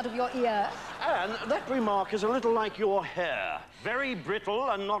taken out of your ear? And that remark is a little like your hair. Very brittle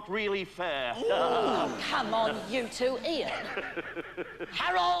and not really fair. Oh, come on, you two. Ian.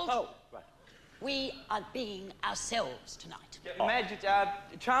 Harold. Oh, right. We are being ourselves tonight.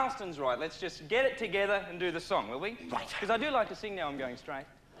 Charleston's right. Let's just get it together and do the song, will we? Right. Because I do like to sing now I'm going straight.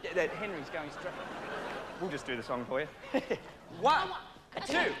 Yeah, that Henry's going straight. We'll just do the song for you. One,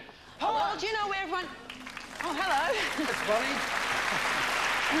 two. Paul, do you know where everyone... Oh, hello. That's funny.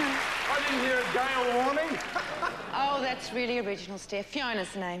 I didn't hear a gale warning. Oh, that's really original, Steph.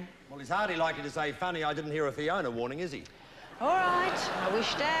 Fiona's the name. Well, he's hardly likely to say, funny, I didn't hear a Fiona warning, is he? All right. I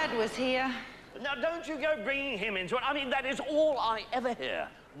wish Dad was here. Now, don't you go bringing him into it. I mean, that is all I ever hear.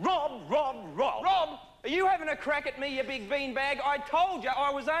 Rob, Rob, Rob. Rob, are you having a crack at me, you big beanbag? I told you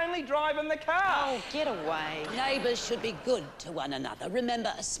I was only driving the car. Oh, get away. Neighbours should be good to one another.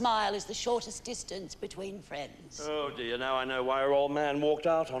 Remember, a smile is the shortest distance between friends. Oh, dear, now I know why her old man walked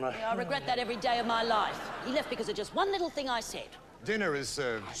out on her. Yeah, I regret that every day of my life. He left because of just one little thing I said. Dinner is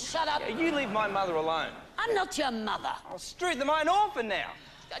served. Shut up. Yeah, you leave my mother alone. I'm not your mother. I'll strew them my orphan now.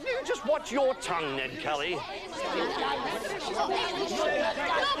 You just watch your tongue, Ned Kelly. Look,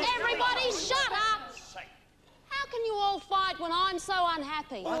 everybody, shut up! How can you all fight when I'm so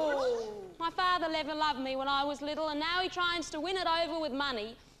unhappy? Oh. My father never loved me when I was little, and now he tries to win it over with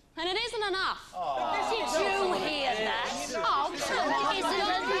money. And it isn't enough. Did you hear that? Oh, come on. Isn't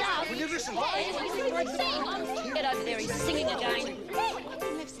enough. Will you listen? Get over there, he's singing again.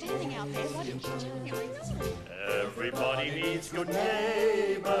 Left standing out there. What did you do? Everybody needs good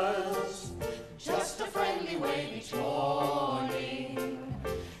neighbours. Just a friendly wave each morning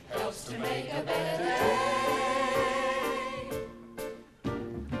helps to make a better day.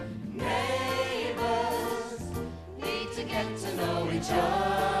 Neighbours need to get to know each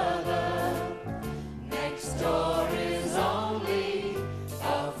other. Next door is only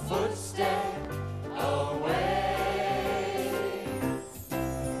a footstep away.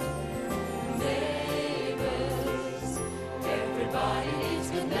 Neighbours, everybody needs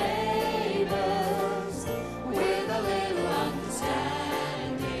good neighbours with a little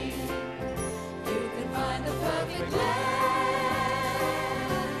understanding. You can find the perfect blend.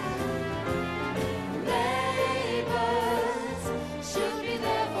 Neighbours should be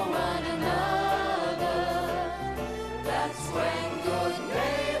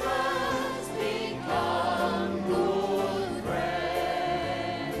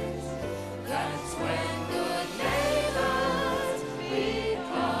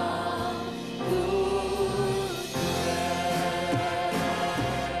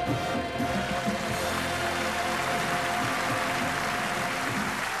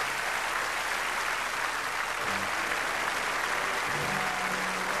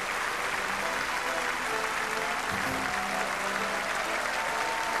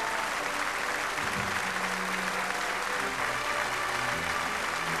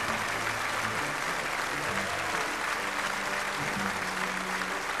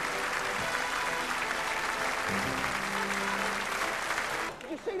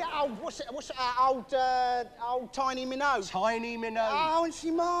what's old Tiny Minnow? Tiny Minnow. Oh, isn't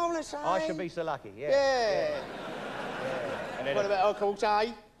she marvellous, eh? I should be so lucky, yeah. Yeah. And then What about, of course,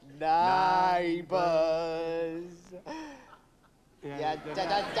 eh? Neighbours. Yeah,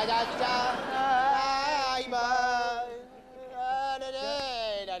 da-da-da-da-da. Neighbours.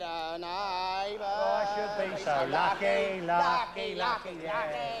 I should be so lucky, yeah.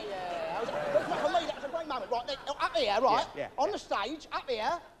 For me, that's a great moment. Right, up here, right? Yeah. On the stage, up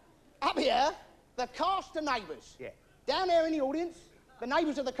here, the cast of Neighbours. Yeah. Down there in the audience, the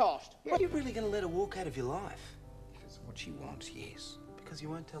Neighbours of the cast. Are you really going to let her walk out of your life? Because what she wants, yes. Because you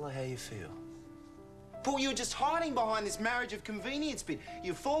won't tell her how you feel. Paul, you were just hiding behind this marriage of convenience bit.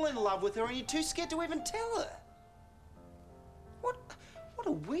 You fall in love with her and you're too scared to even tell her. What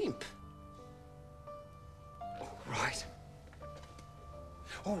a wimp.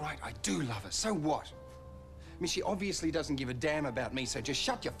 All right, I do love her. So what? I mean, she obviously doesn't give a damn about me, so just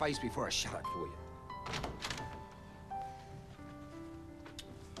shut your face before I shut it for you.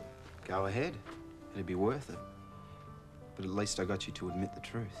 Go ahead. It'd be worth it. But at least I got you to admit the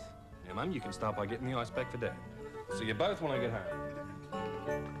truth. Yeah, Mum, you can start by getting the ice pack for Dad. So you both want to get home.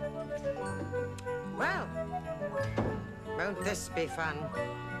 Well, won't this be fun?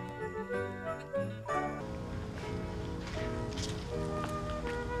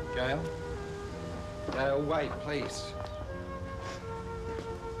 Gail? Gail, wait, please.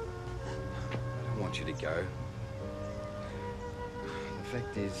 I don't want you to go. The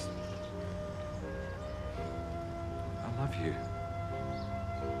fact is, I love you.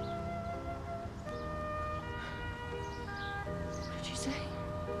 What did you say?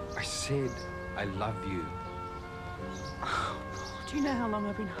 I said I love you. Oh, Paul, do you know how long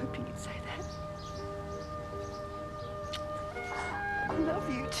I've been hoping you'd say that? I love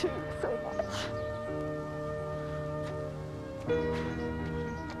you too, so much.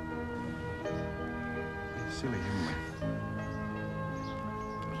 It's silly, isn't it?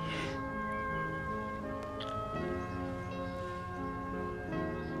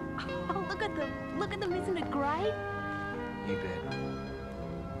 Oh, look at them. Look at them, isn't it great? You bet.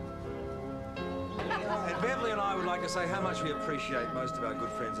 And Beverly and I would like to say how much we appreciate most of our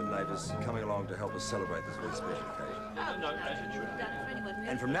good friends and neighbours coming along to help us celebrate this very special occasion.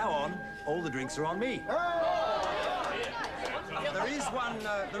 And from now on, all the drinks are on me.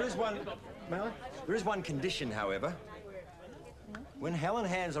 There is one condition, however. When Helen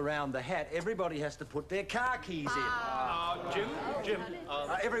hands around the hat, everybody has to put their car keys in. Jim.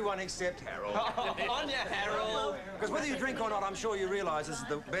 Everyone except Harold. On you, Harold. Because whether you drink or not, I'm sure you realise this is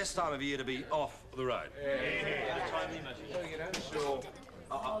the best time of year to be off the road. Sure.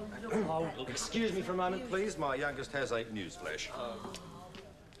 Excuse me for a moment, please. My youngest has a news flash.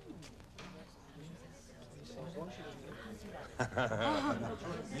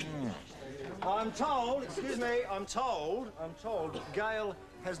 I'm told that Gail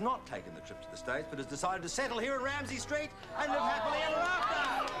has not taken the trip to the States, but has decided to settle here in Ramsay Street and live happily ever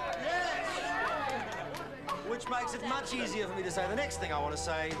after. Yes! Which makes it much easier for me to say the next thing I want to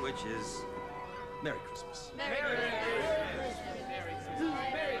say, which is Merry Christmas. Merry Christmas.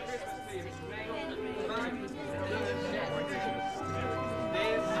 Merry Christmas to you, Mr.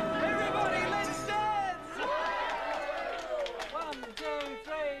 Everybody, let's dance! 1, 2,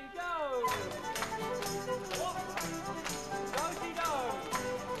 3, go! Do-si-do!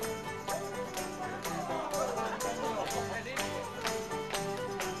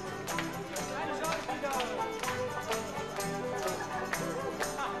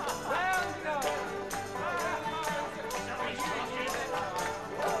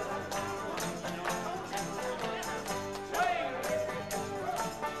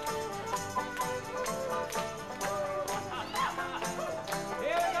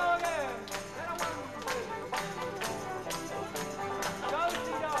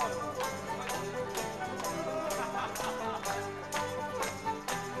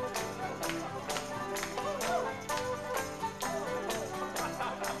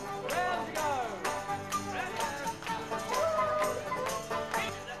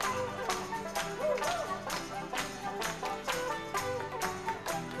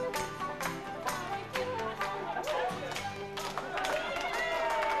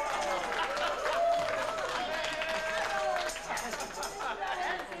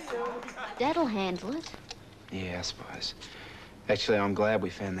 Dad'll handle it. Yeah, I suppose. Actually, I'm glad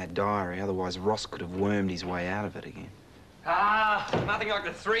we found that diary. Otherwise, Ross could have wormed his way out of it again. Nothing like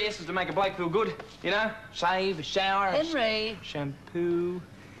the 3 S's to make a bloke feel good. You know? Shave, shower... Henry! Shampoo...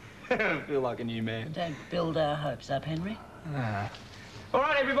 feel like a new man. Don't build our hopes up, Henry. All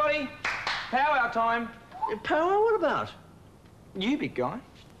right, everybody. Powwow time. Powwow? What about? You, big guy.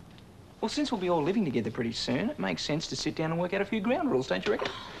 Well, since we'll be all living together pretty soon, it makes sense to sit down and work out a few ground rules, don't you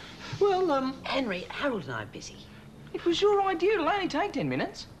reckon? Well, Henry, Harold and I are busy. It was your idea. It'll only take 10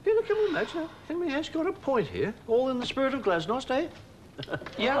 minutes. Yeah, look, relax now. Henry has got a point here. All in the spirit of glasnost, eh?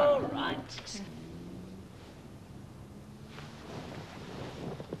 Yeah. All right.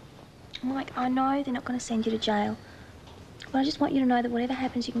 Mike, I know they're not going to send you to jail. But I just want you to know that whatever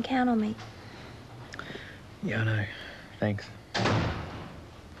happens, you can count on me. Yeah, I know. Thanks.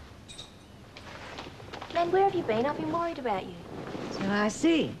 Man, where have you been? I've been worried about you. So I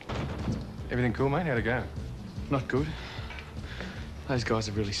see. Everything cool, mate? How'd it go? Not good. Those guys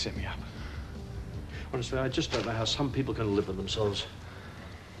have really set me up. Honestly, I just don't know how some people can live with themselves.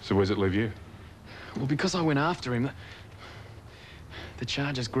 So where's it leave you? Well, because I went after him, the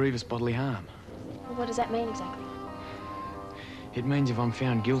charge is grievous bodily harm. Well, what does that mean exactly? It means if I'm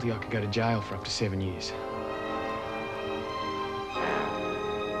found guilty, I could go to jail for up to 7 years.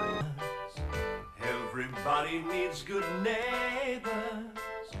 Everybody needs good neighbors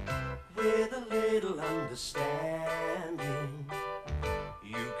with a little understanding.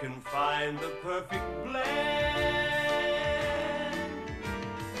 You can find the perfect blend.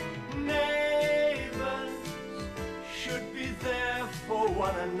 Neighbors should be there for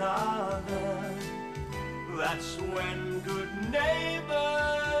one another. That's when good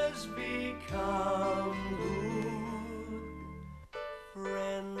neighbors become good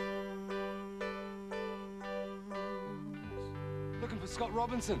friends. Looking for Scott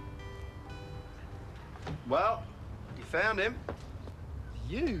Robinson. Well, you found him.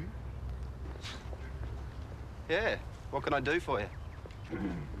 You? Yeah. What can I do for you?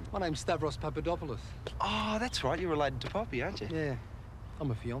 My name's Stavros Papadopoulos. Oh, that's right. You're related to Poppy, aren't you? Yeah.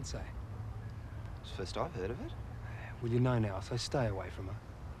 I'm a fiancé. It's the first I've heard of it. Well, you know now, so stay away from her.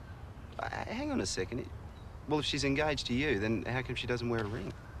 Hang on a second. Well, if she's engaged to you, then how come she doesn't wear a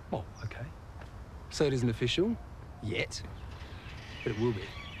ring? Oh, okay. So it isn't official yet, but it will be.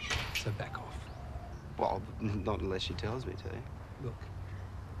 So back off. Well, not unless she tells me to. Look,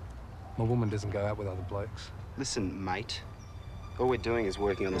 my woman doesn't go out with other blokes. Listen, mate. All we're doing is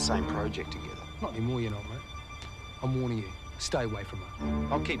working on the same project together. Not anymore, you're not, mate. I'm warning you. Stay away from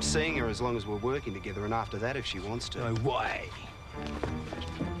her. I'll keep seeing her as long as we're working together, and after that, if she wants to. No way.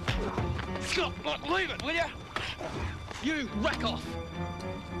 Scott, leave it, will you? You rack off.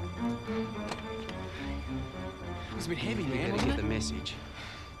 It was a bit heavy, You man, better wasn't get it? the message.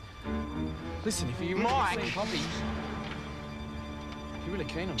 Listen, if you Mike! really Poppy, if you're really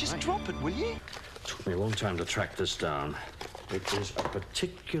keen on Just me, drop it, will you? Took me a long time to track this down. It is a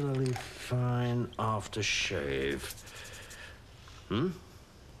particularly fine aftershave. Hmm?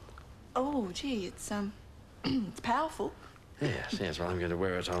 Oh, gee, it's it's powerful. Yes, well, I'm going to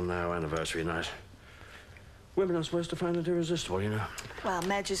wear it on our anniversary night. Women are supposed to find it irresistible, you know. Well,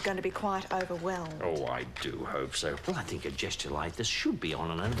 Madge is going to be quite overwhelmed. Oh, I do hope so. Well, I think a gesture like this should be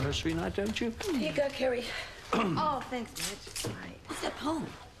on an anniversary night, don't you? Here you go, Kerry. Oh, thanks, Madge. What's that, Paul?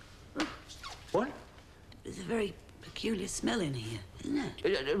 What? There's a very peculiar smell in here, isn't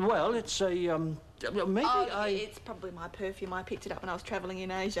it? Well, it's a, maybe It's probably my perfume. I picked it up when I was travelling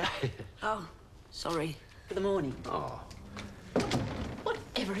in Asia. Oh, sorry for the morning. Oh.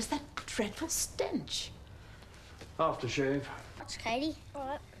 Whatever is that dreadful stench? Aftershave. Watch, Katie. All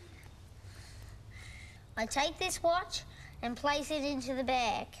right. I take this watch and place it into the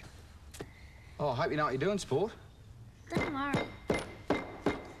bag. Oh, I hope you know what you're doing, sport. Don't worry.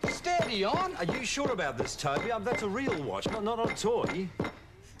 Steady on. Are you sure about this, Toby? That's a real watch, not a toy.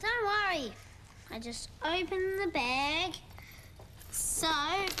 Don't worry. I just open the bag. So...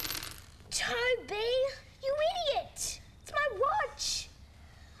 Toby, you idiot! It's my watch!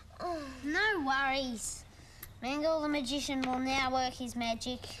 Oh, no worries. Mangle the magician will now work his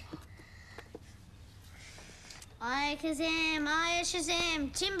magic. I Kazam, I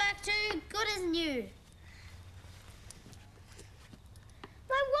Shazam, Timbuktu, good as new.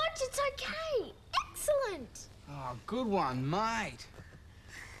 My watch, it's okay. Excellent. Oh, good one, mate.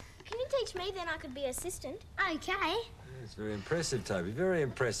 Can you teach me, then I could be assistant? Okay. It's very impressive, Toby. Very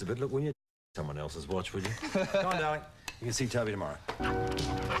impressive. But look, when you someone else's watch, would you? Come on, darling. You can see Toby tomorrow.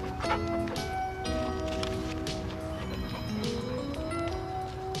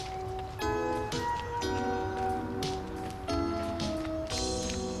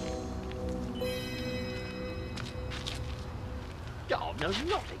 Oh, no,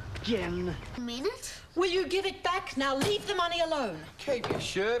 not again. A minute? Will you give it back? Now leave the money alone. Keep your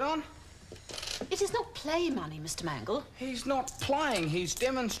shirt on. It is not play money, Mr. Mangle. He's not playing, he's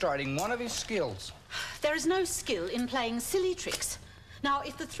demonstrating one of his skills. There is no skill in playing silly tricks. Now,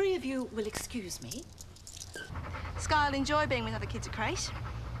 if the three of you will excuse me. Sky will enjoy being with other kids at crate.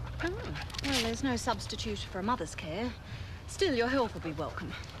 Oh, well, there's no substitute for a mother's care. Still, your help will be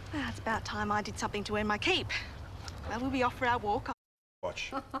welcome. Well, it's about time I did something to earn my keep. Well, we'll be off for our walk.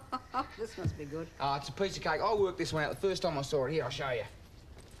 Watch. This must be good. Oh, it's a piece of cake. I worked this one out the first time I saw it. Here, I'll show you.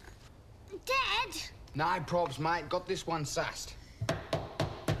 Dad? No probs, mate. Got this one sussed. Dad,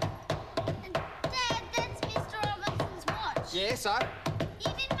 that's Mr. Robinson's watch. Yeah, so? He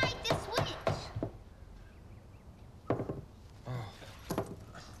didn't make the switch.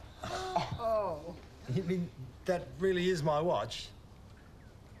 Oh. You mean that really is my watch?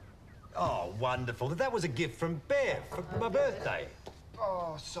 Oh, wonderful. That was a gift from Bev for my birthday.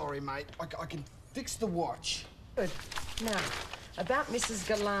 Oh, sorry, mate. I can fix the watch. Good. Now, about Mrs.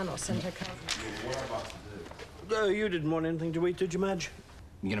 Galanos and her cousin. No, you didn't want anything to eat, did you, Madge?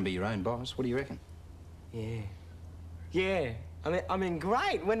 You're gonna be your own boss. What do you reckon? Yeah. Yeah. I mean,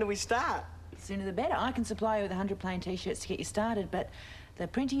 great. When do we start? Sooner the better. I can supply you with 100 plain T-shirts to get you started, but the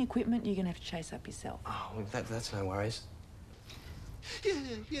printing equipment you're going to have to chase up yourself. Oh, well, that's no worries.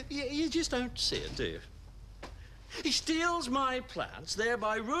 You just don't see it, do you? He steals my plants,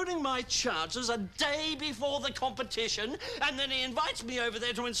 thereby ruining my chances a day before the competition, and then he invites me over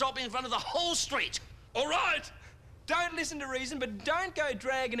there to insult me in front of the whole street. All right. Don't listen to reason, but don't go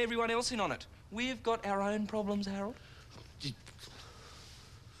dragging everyone else in on it. We've got our own problems, Harold.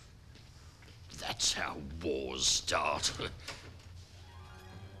 That's how wars start.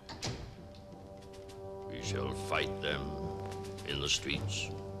 We shall fight them in the streets.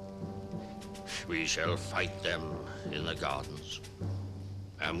 We shall fight them in the gardens.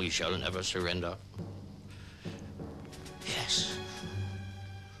 And we shall never surrender. Yes.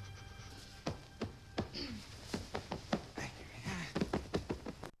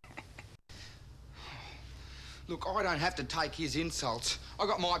 Look, I don't have to take his insults. I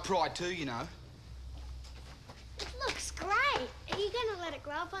got my pride too, you know. It looks great. Are you going to let it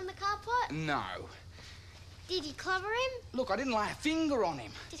grow up on the carport? No. Did you clobber him? Look, I didn't lay a finger on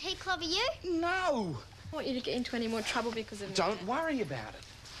him. Did he clobber you? No. I don't want you to get into any more trouble because of me. Don't worry about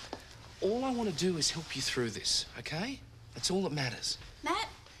it. All I want to do is help you through this, okay? That's all that matters. Matt,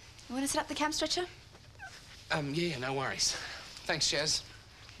 you want to set up the camp stretcher? Yeah, no worries. Thanks, Jazz.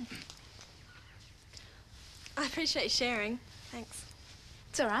 I appreciate you sharing. Thanks.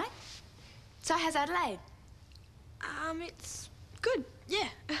 It's all right. So how's Adelaide? It's good, yeah.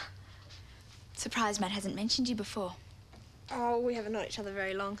 Surprised Matt hasn't mentioned you before. Oh, we haven't known each other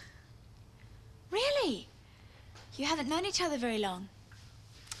very long. Really? You haven't known each other very long.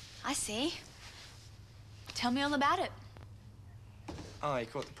 I see. Tell me all about it. Oh, you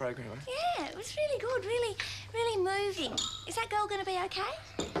caught the program, eh? Yeah, it was really good, really moving. Is that girl going to be okay?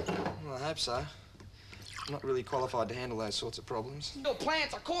 Well, I hope so. I'm not really qualified to handle those sorts of problems. Your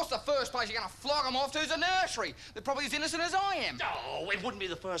plants, of course, the first place you're going to flog them off to is a nursery. They're probably as innocent as I am. Oh, it wouldn't be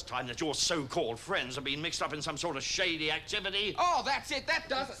the first time that your so-called friends have been mixed up in some sort of shady activity. Oh, that's it. That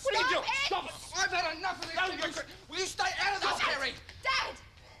does it. What are you doing? Stop it! I've had enough of this. Will you stay out of this, Terry? Dad!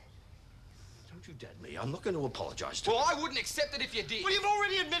 Don't you dare me. I'm not going to apologise to Well, you. I wouldn't accept it if you did. Well, you've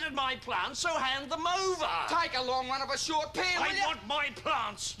already admitted my plants, so hand them over. Take a long one of a short pair, will you? I want my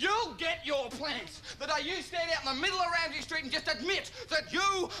plants. You'll get your plants the day you stand out in the middle of Ramsey Street and just admit that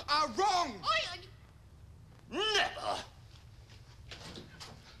you are wrong. Never.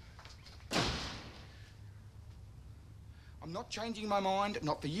 I'm not changing my mind,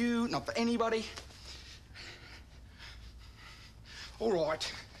 not for you, not for anybody. All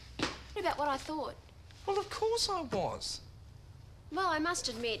right. What about what I thought? Well, of course I was. Well, I must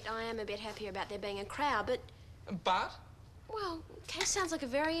admit, I am a bit happier about there being a crowd, but... But? Well, Kay sounds like a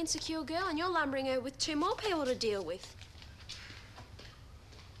very insecure girl, and you're lumbering her with 2 more people to deal with.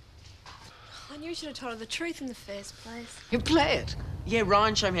 I knew you should have told her the truth in the first place. You play it. Yeah,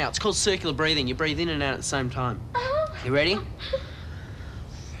 Ryan showed me how. It's called circular breathing. You breathe in and out at the same time. You ready?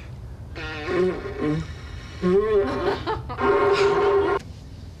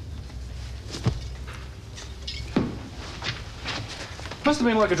 Must have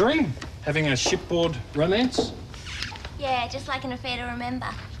been like a dream, having a shipboard romance. Yeah, just like an affair to remember.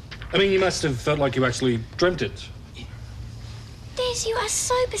 I mean, you must have felt like you actually dreamt it. Des, you are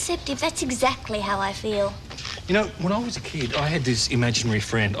so perceptive. That's exactly how I feel. You know, when I was a kid, I had this imaginary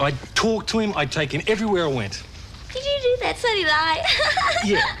friend. I'd talk to him, I'd take him everywhere I went. Did you do that? So did I.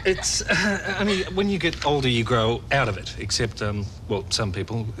 Yeah, it's... I mean, when you get older, you grow out of it. Except, well, some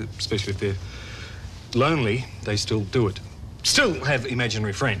people, especially if they're lonely, they still do it. Still have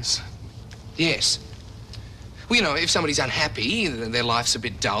imaginary friends. Yes. Well, you know, if somebody's unhappy, their life's a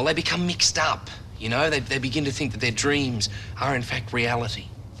bit dull, they become mixed up. You know, they begin to think that their dreams are, in fact, reality.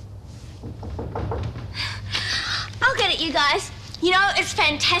 I'll get it, you guys. You know, it's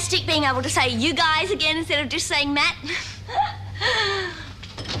fantastic being able to say you guys again instead of just saying Matt.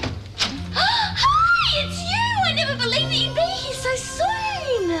 Hi, it's you! I never believed that you'd be here so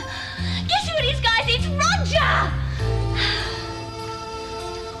soon. Guess who it is, guys? It's Roger!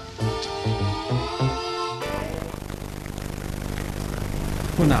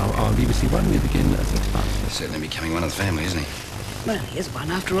 Well, now, our BBC One, we begin 6 months. He's certainly becoming one of the family, isn't he? Well, he is one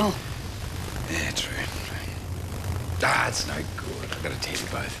after all. Yeah, true. Ah, it's no good. I've got to tell you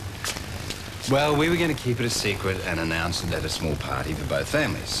both. Well, we were going to keep it a secret and announce it at a small party for both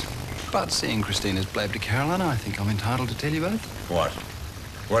families. But seeing Christina's blab to Caroline, I think I'm entitled to tell you both. What?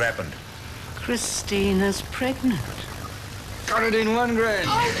 What happened? Christina's pregnant. Got it in 1 grand.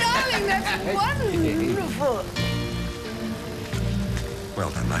 Oh, darling, that's wonderful. Well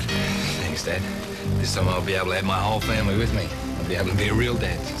done, mate. Thanks, Dad. This time I'll be able to have my whole family with me. I'll be able to be a real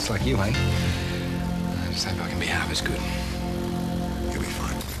dad, just like you, ain't? I just hope I can be half as good. You'll be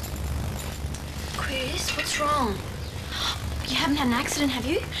fine. Chris, what's wrong? You haven't had an accident, have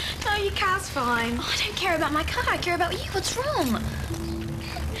you? No, your car's fine. Oh, I don't care about my car. I care about you. What's wrong?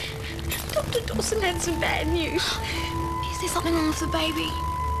 Dr. Dawson had some bad news. Is there something wrong with the baby?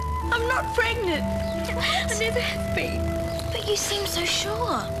 I'm not pregnant. I never have been. But you seem so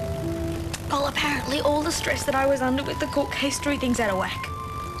sure. Well, apparently all the stress that I was under with the court case threw things out of whack.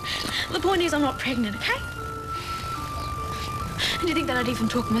 The point is I'm not pregnant, okay? And do you think that I'd even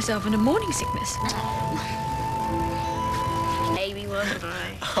talk myself into morning sickness? Baby, wasn't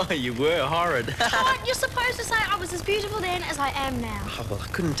I? Oh, you were horrid. Oh, you're supposed to say I was as beautiful then as I am now. Oh, well, I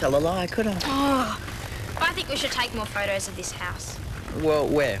couldn't tell a lie, could I? Oh, I think we should take more photos of this house. Well,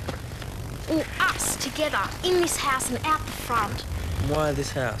 where? All us together in this house and out the front. Why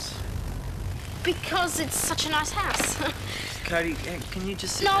this house? Because it's such a nice house. Cody, can you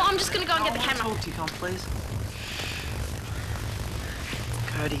just... No, I'm just going to go and get the camera. Talk to you, please.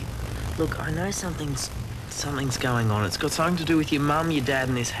 Cody, look, I know something's going on. It's got something to do with your mum, your dad,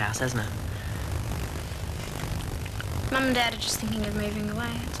 and this house, hasn't it? Mum and Dad are just thinking of moving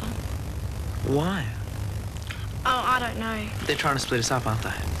away, that's all. Why? Oh, I don't know. They're trying to split us up, aren't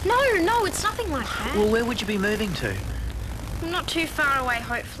they? No, it's nothing like that. Well, where would you be moving to? Not too far away,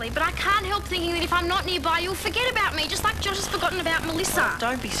 hopefully, but I can't help thinking that if I'm not nearby, you'll forget about me, just like Josh has forgotten about Melissa. Oh,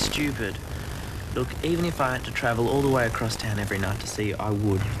 don't be stupid. Look, even if I had to travel all the way across town every night to see you, I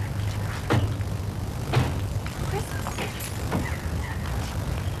would.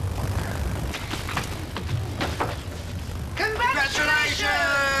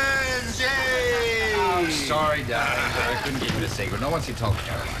 Congratulations! Yay! Oh, sorry, darling. I couldn't keep it a secret. Not once you told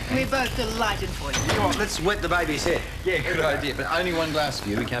Caroline. We're both delighted for you. Come on, let's wet the baby's head. Yeah, good idea. But only one glass for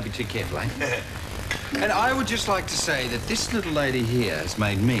you. We can't be too careful, eh? And I would just like to say that this little lady here has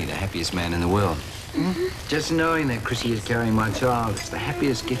made me the happiest man in the world. Mm-hmm. Just knowing that Chrissy is carrying my child is the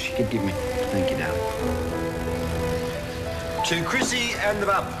happiest gift she could give me. Thank you, darling. To Chrissy and the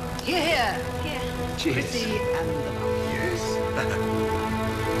bub. Here. Cheers. Chrissy and the bub. Yes.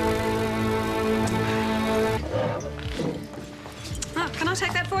 Oh, can I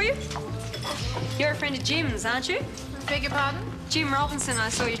take that for you? You're a friend of Jim's, aren't you? Beg your pardon? Jim Robinson, I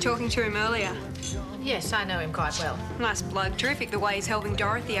saw you talking to him earlier. Yes, I know him quite well. Nice bloke. Terrific the way he's helping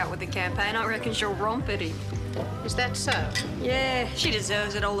Dorothy out with the campaign. I reckon she'll romp at him. Is that so? Yeah, she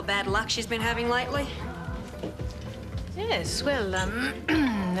deserves it, all the bad luck she's been having lately. Yes, well,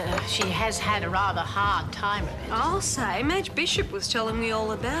 she has had a rather hard time of it. I'll say, Madge Bishop was telling me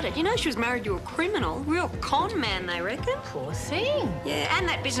all about it. You know she was married to a criminal, real con man, they reckon. Poor thing. Yeah, and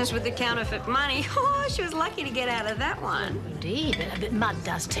that business with the counterfeit money. Oh, she was lucky to get out of that one. Indeed, but mud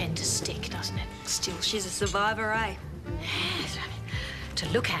does tend to stick, doesn't it? Still, she's a survivor, eh? Yes. To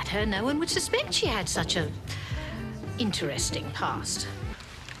look at her, no one would suspect she had such a interesting past.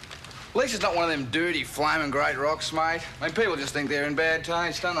 Lisa's not one of them dirty, flaming great rocks, mate. I mean, people just think they're in bad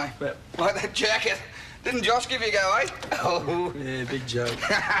taste, don't they? But like that jacket. Didn't Josh give you a go, eh? Oh, yeah, big joke.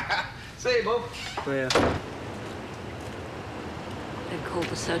 See you, Bob. Yeah. They've called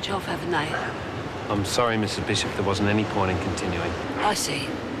the search off, haven't they? I'm sorry, Mrs. Bishop, there wasn't any point in continuing. I see.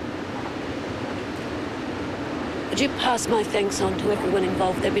 Would you pass my thanks on to everyone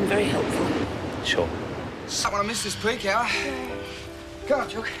involved? They've been very helpful. Sure. Don't want to miss this peak hour. Come on,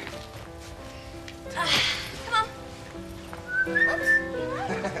 Chuck. Come on. Oops.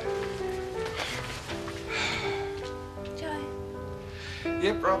 Joe.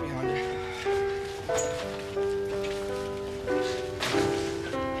 Yep, right behind you.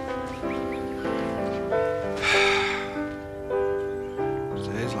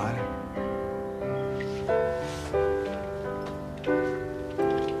 See you later.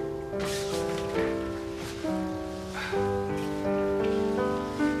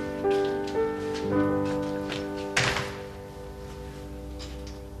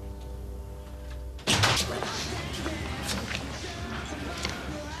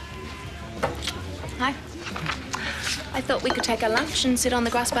 I thought we could take our lunch and sit on the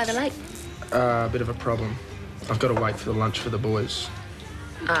grass by the lake. A bit of a problem. I've got to wait for the lunch for the boys.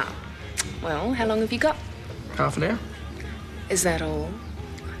 Ah. Well, how long have you got? Half an hour. Is that all?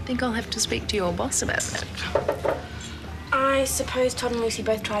 I think I'll have to speak to your boss about that. I suppose Todd and Lucy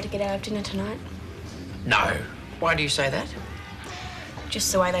both tried to get out of dinner tonight. No. Why do you say that?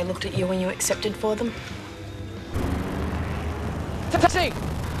 Just the way they looked at you when you accepted for them. Taxi!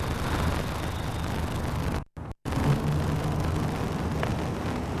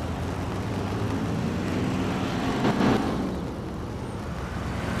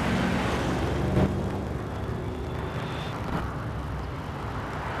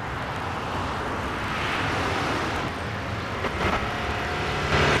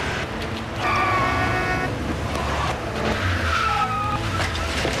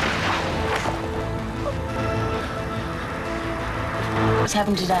 What's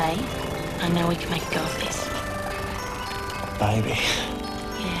happened today, I know we can make a go of this. Baby.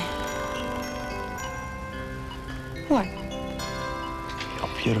 Yeah. What?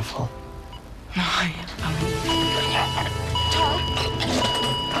 You're beautiful. No, Todd?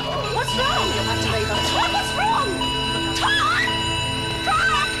 What's wrong? You'll have to leave us. Todd, what's wrong? Todd!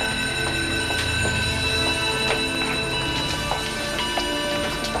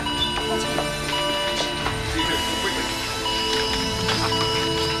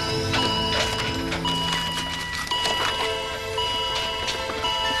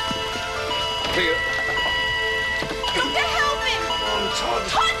 Here. Doctor, help him! Todd.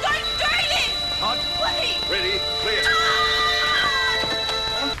 Todd, don't do this! Todd. Please! Ready, clear.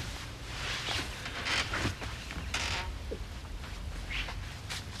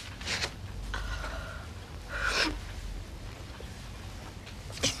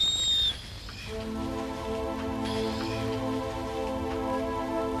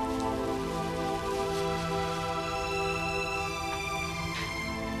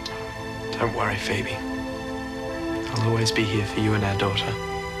 Don't worry, Phoebe. I'll always be here for you and our daughter.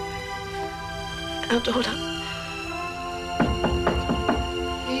 Our daughter.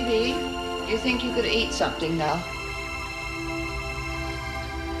 Phoebe, you think you could eat something now?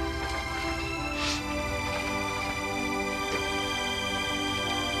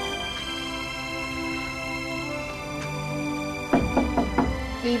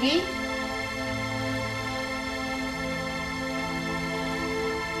 Phoebe?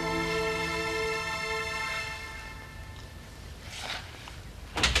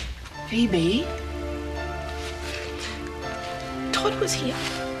 Phoebe? Todd was here.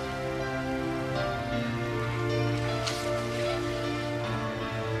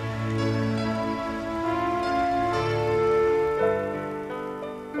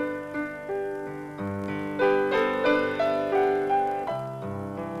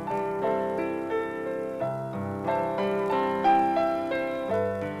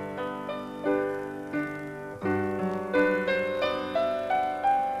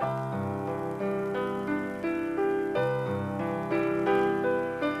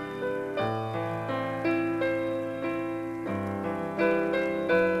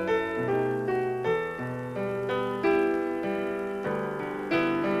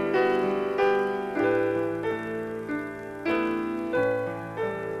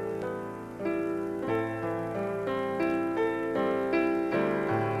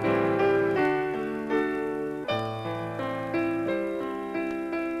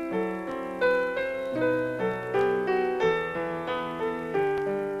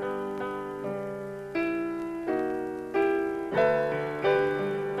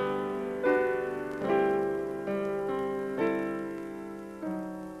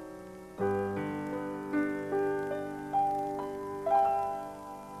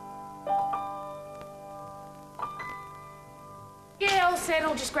 Yeah, all set.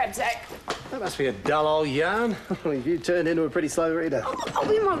 I'll just grab Zach. That must be a dull old yarn. You turned into a pretty slow reader. I'll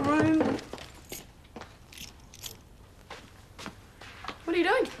be in my room. What are you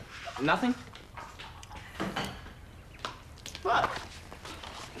doing? Nothing. What?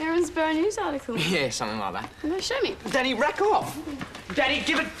 Erinsborough News article. Yeah, something like that. No, show me. Daddy, rack off. Daddy,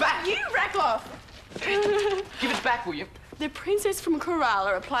 give it back. You rack off. Give it back, will you? The Princess from Kerala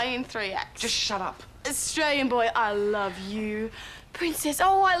are playing in 3 acts. Just shut up. Australian boy, I love you. Princess,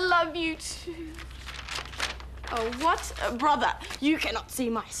 oh, I love you too. Oh, what? Brother, you cannot see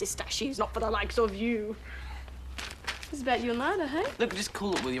my sister. She's not for the likes of you. It's about you and Lada, hey? Look, just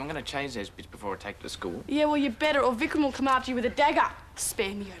cool it, will you? I'm going to change those bits before I take it to school. Yeah, well, you better, or Vikram will come after you with a dagger.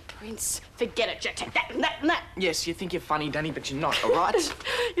 Spare me, oh prince. Forget it, you take that and that and that. Yes, you think you're funny, Danny, but you're not, all right?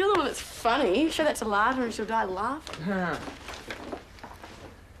 You're the one that's funny. Show that to Lada and she'll die laughing. A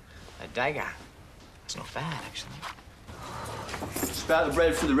dagger. It's not bad, actually. About the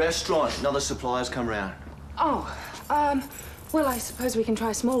bread for the restaurant. Another supplier's come round. Oh, well, I suppose we can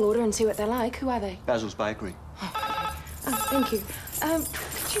try a small order and see what they're like. Who are they? Basil's Bakery. Oh, thank you.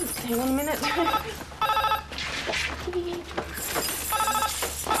 Could you hang on a minute? Oh.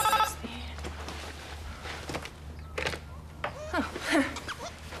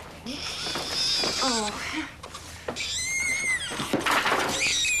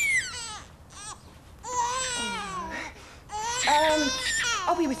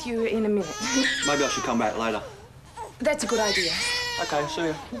 I'll be with you in a minute. Maybe I should come back later. That's a good idea. Okay, see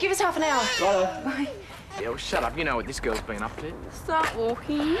you. Give us half an hour. Righto. Bye. Yeah, well, shut up. You know what this girl's been up to. Start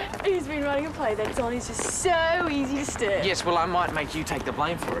walking. He's been running a play that's on. It's just so easy to stir. Yes, well, I might make you take the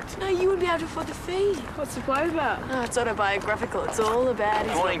blame for it. No, you wouldn't be able to afford the fee. What's the play about? Oh, it's autobiographical. It's all about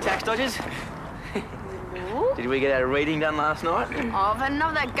his... Morning, tax dodgers. Did we get our reading done last night? Oh, I've had enough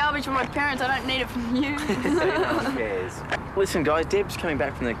of that garbage from my parents. I don't need it from you. No one cares. Listen, guys, Deb's coming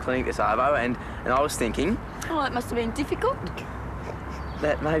back from the clinic this arvo, and I was thinking... Oh, that must have been difficult.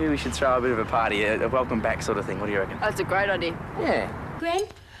 that maybe we should throw a bit of a party, a welcome back sort of thing. What do you reckon? That's a great idea. Yeah. Gwen?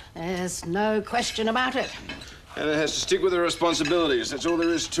 There's no question about it. Hannah has to stick with her responsibilities. That's all there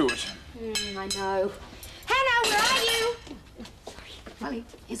is to it. I know. Hannah, where are you? Molly,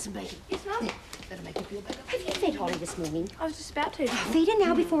 here's some bacon. Yes, Mum. That'll make you feel better. Have you fed Holly this morning? I was just about to. Feed her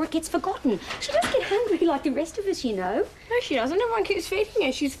now before it gets forgotten. She does get hungry like the rest of us, you know. No, she doesn't. Everyone keeps feeding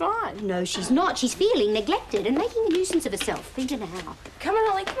her. She's fine. No, she's not. She's feeling neglected and making a nuisance of herself. Feed her now. Come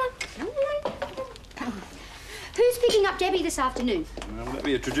on, Holly, come on. Who's picking up Debbie this afternoon? Well, will that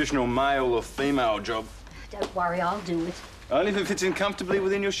be a traditional male or female job? Don't worry, I'll do it. Only if it fits in comfortably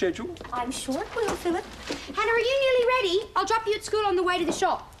within your schedule. I'm sure it will, Philip. Hannah, are you nearly ready? I'll drop you at school on the way to the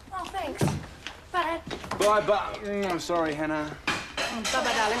shop. Oh, thanks. Bye. Bye-bye. I'm sorry, Hannah.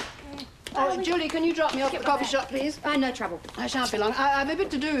 Bye-bye, darling. Julie, can you drop me off at the coffee shop, please? No trouble. I shan't be long. I've a bit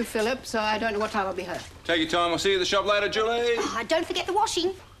to do, Philip, so I don't know what time I'll be home. Take your time. I'll see you at the shop later, Julie. Don't forget the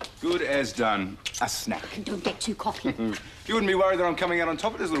washing. Good as done. A snack. And don't get too cocky. You wouldn't be worried that I'm coming out on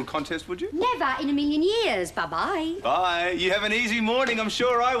top of this little contest, would you? Never in a million years. Bye-bye. Bye. You have an easy morning. I'm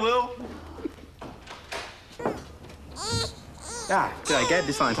sure I will. G'day, Gab.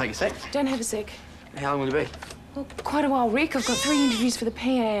 This line take a sec. Don't have a sec. How long will it be? Well, quite a while, Rick. I've got 3 interviews for the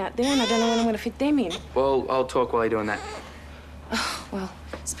PA out there, and I don't know when I'm going to fit them in. Well, I'll talk while you're doing that. Oh, well,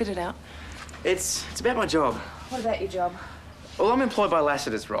 spit it out. It's about my job. What about your job? Well, I'm employed by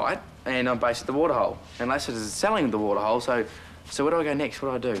Lassiter's, right? And I'm based at the Waterhole. And Lassiter's is selling the Waterhole, so where do I go next?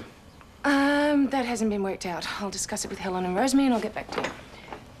 What do I do? That hasn't been worked out. I'll discuss it with Helen and Rosemary, and I'll get back to you.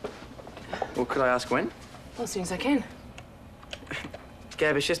 Well, could I ask when? Well, as soon as I can.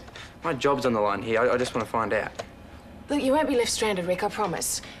 Gab, it's just my job's on the line here. I just want to find out. Look, you won't be left stranded, Rick, I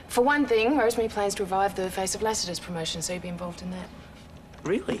promise. For one thing, Rosemary plans to revive the Face of Lassiter's promotion, so you'll be involved in that.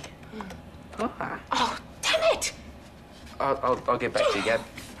 Really? Oh, damn it! I'll get back to you, Gab.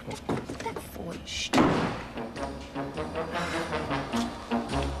 That foolish.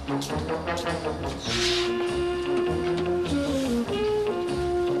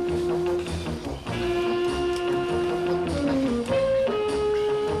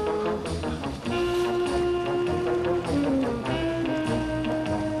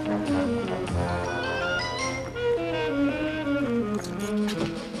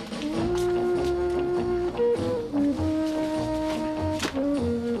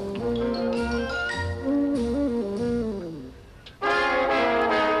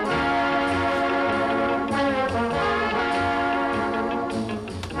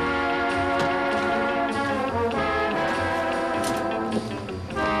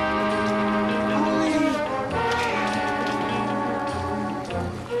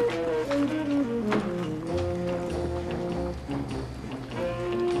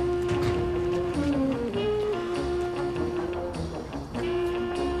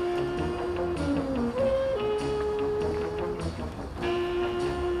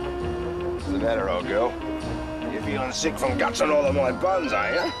 Girl. You're feeling sick from guts on all of my buns,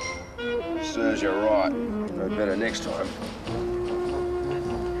 are you? Serves you right. No better next time.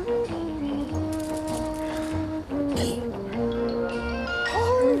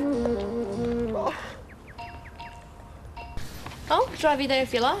 I'll drive you there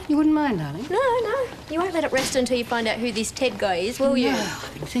if you like. You wouldn't mind, darling? No. You won't let it rest until you find out who this Ted guy is, will you? No,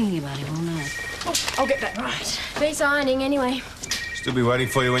 I've been thinking about him all night. Oh, I'll get that right. Beats ironing anyway. Still be waiting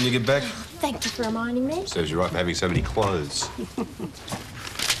for you when you get back. Thank you for reminding me. Serves you right for having so many clothes.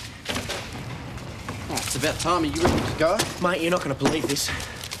 It's about time. Are you ready to go? Mate, you're not going to believe this.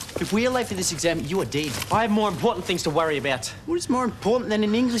 If we are late for this exam, you are dead. I have more important things to worry about. What is more important than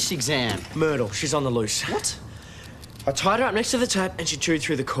an English exam? Myrtle, she's on the loose. What? I tied her up next to the tap and she chewed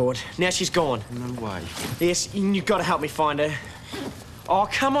through the cord. Now she's gone. No way. Yes, you've got to help me find her. Oh,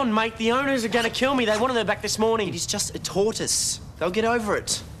 come on, mate. The owners are going to kill me. They wanted her back this morning. It is just a tortoise. They'll get over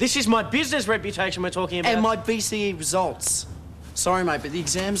it. This is my business reputation we're talking about. And my BCE results. Sorry, mate, but the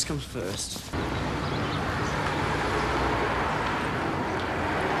exams come first.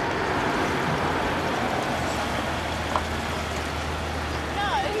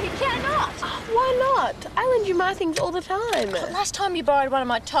 Why not? I lend you my things all the time. But last time you borrowed one of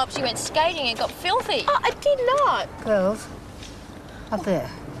my tops, you went skating and got filthy. Oh, I did not. Girls, up there.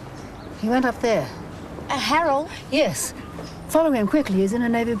 He went up there. Harold? Yes. Follow him quickly. He's in a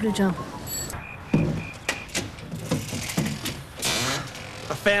navy blue jumper.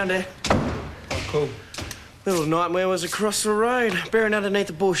 I found her. Oh, cool. Little nightmare was across the road, buried underneath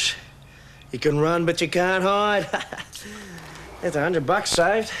a bush. You can run, but you can't hide. That's $100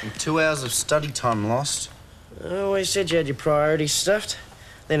 saved. And 2 hours of study time lost. I always said you had your priorities stuffed.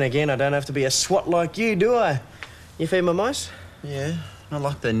 Then again, I don't have to be a swot like you, do I? You feed my mice? Yeah, not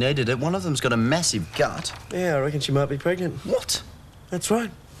like they needed it. One of them's got a massive gut. Yeah, I reckon she might be pregnant. What? That's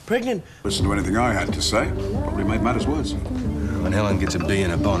right, pregnant. Listen to anything I had to say. Probably made matters worse. When Helen gets a bee in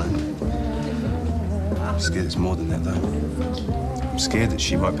her bonnet. I'm scared it's more than that, though. I'm scared that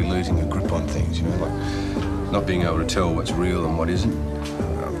she might be losing her grip on things, you know, like not being able to tell what's real and what isn't.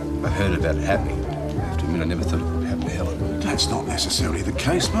 I heard about it happening. I have to admit, I never thought it would happen to Helen. That's not necessarily the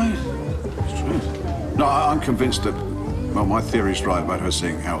case, mate. It's true. No, I'm convinced that, well, my theory's right about her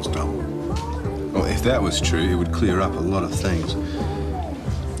seeing Harold's double. Well, if that was true, it would clear up a lot of things.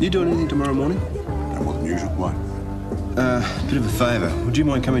 You doing anything tomorrow morning? No more than usual. Why? Bit of a favour. Would you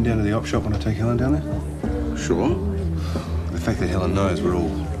mind coming down to the op shop when I take Helen down there? Sure. The fact that Helen knows we're all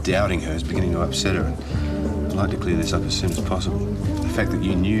doubting her is beginning to upset her. I'd like to clear this up as soon as possible. The fact that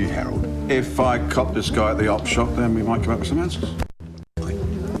you knew Harold. If I cop this guy at the op shop, then we might come up with some answers.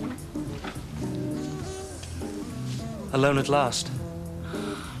 Alone at last.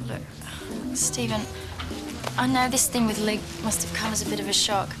 Look, Stephen, I know this thing with Lig must have come as a bit of a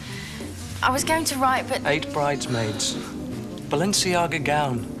shock. I was going to write, but... 8 bridesmaids. Balenciaga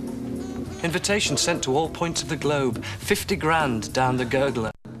gown. Invitation sent to all points of the globe. 50 grand down the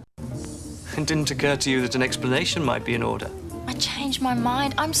gurgler. It didn't occur to you that an explanation might be in order. I changed my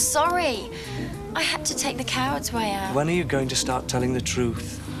mind. I'm sorry. I had to take the coward's way out. When are you going to start telling the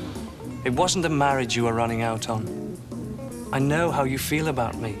truth? It wasn't the marriage you were running out on. I know how you feel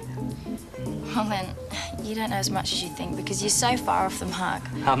about me. Well then, you don't know as much as you think because you're so far off the mark.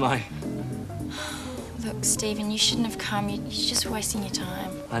 Am I? Look, Stephen, you shouldn't have come. You're just wasting your time.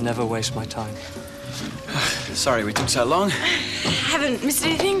 I never waste my time. Sorry we took so long. Haven't missed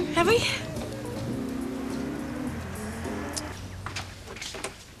anything, have we?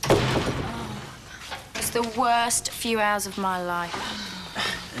 It's the worst few hours of my life.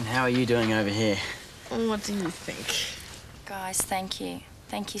 And how are you doing over here? What do you think? Guys, thank you.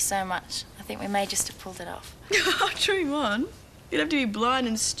 Thank you so much. I think we may just have pulled it off. Dream on. You'd have to be blind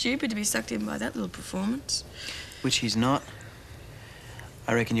and stupid to be sucked in by that little performance. Which he's not.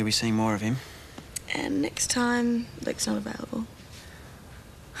 I reckon you'll be seeing more of him. And next time, Luke's not available.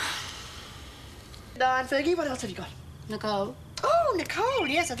 Diane, Fergie, what else have you got? Nicole. Oh, Nicole,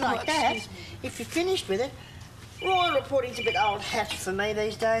 yes, I'd like that. If you're finished with it. Royal reporting's a bit old hat for me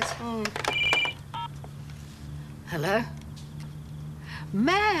these days. Hello?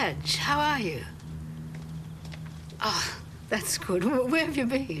 Madge, how are you? Oh, that's good. Where have you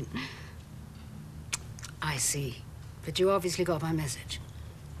been? I see. But you obviously got my message.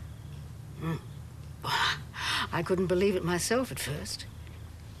 I couldn't believe it myself at first.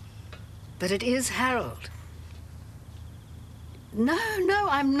 But it is Harold. No,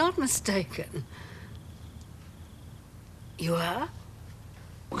 I'm not mistaken. You are?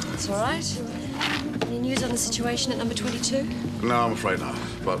 It's all right. Any news on the situation at number 22? No, I'm afraid not.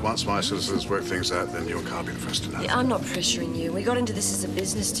 But once my solicitors work things out, then you can't be the first to know. Yeah, I'm not pressuring you. We got into this as a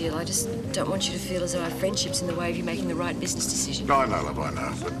business deal. I just don't want you to feel as though our friendship's in the way of you making the right business decision. No, I know, love, I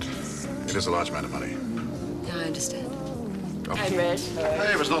know. But it is a large amount of money. Yeah, I understand. Oh. Hey, Reg.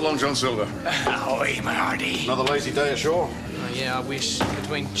 Hey, it was not long, John Silver. Ahoy, my hearty. Another lazy day ashore. Oh, yeah, I wish.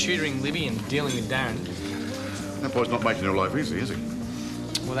 Between tutoring Libby and dealing with Darren. That boy's not making your life easy, is he?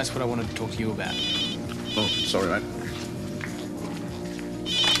 Well, that's what I wanted to talk to you about. Oh, sorry, mate.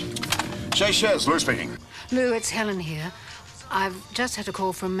 Seychelles, Lou speaking. Lou, it's Helen here. I've just had a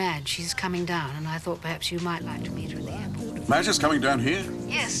call from Madge. She's coming down, and I thought perhaps you might like to meet her at the airport. Madge is coming down here?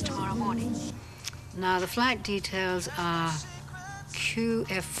 Yes, tomorrow morning. Now, the flight details are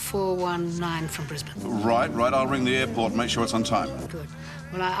QF419 from Brisbane. Right. I'll ring the airport and make sure it's on time. Good.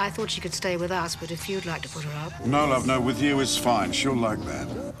 Well, I thought she could stay with us, but if you'd like to put her up... No, love, no. With you is fine. She'll like that.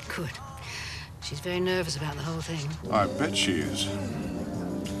 Good. She's very nervous about the whole thing. I bet she is.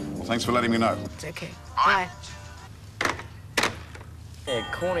 Well, thanks for letting me know. It's okay. Bye. Yeah,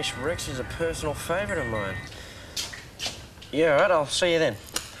 Cornish Rex is a personal favourite of mine. Yeah, all right, I'll see you then.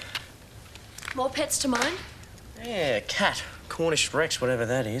 More pets to mine? Yeah, cat. Cornish Rex, whatever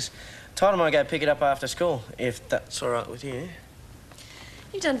that is. Told him I'd go pick it up after school, if that's all right with you.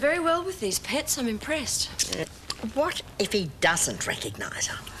 You've done very well with these pets. I'm impressed. Yeah. What if he doesn't recognise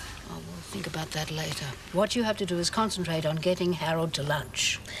her? Oh, we'll think about that later. What you have to do is concentrate on getting Harold to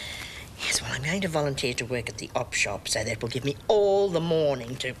lunch. Yes, well, I'm going to volunteer to work at the op shop, so that will give me all the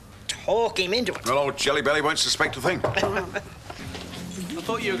morning to talk him into it. Well, old Jelly Belly won't suspect a thing. I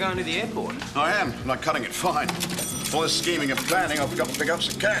thought you were going to the airport. I am, and I'm cutting it fine. All this scheming and planning, I've got to pick up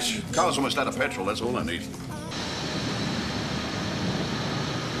some cash. Car's almost out of petrol, that's all I need.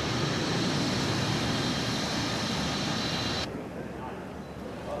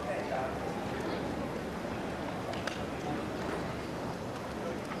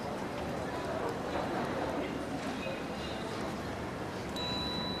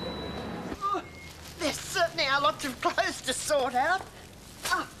 Oh, there's certainly a lot of clothes to sort out.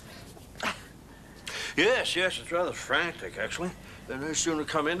 Oh. Yes, it's rather frantic, actually. They no sooner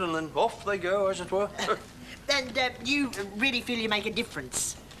come in and then off they go, as it were. And you really feel you make a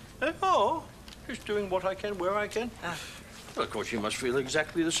difference? Oh, just doing what I can where I can. Well, of course, you must feel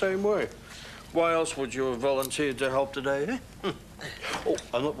exactly the same way. Why else would you have volunteered to help today, eh? Oh,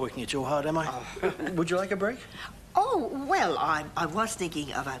 I'm not working you too hard, am I? Would you like a break? Oh, well, I was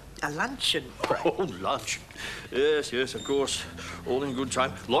thinking of a luncheon break. Oh, lunch. Yes, of course. All in good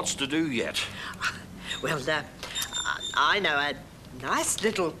time. Lots to do yet. Well, I know a nice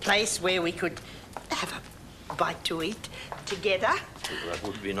little place where we could have a bite to eat together. Well, that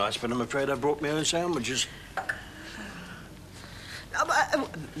would be nice, but I'm afraid I brought my own sandwiches.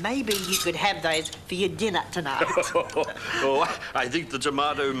 Maybe you could have those for your dinner tonight. Oh, I think the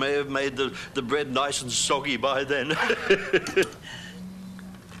tomato may have made the bread nice and soggy by then.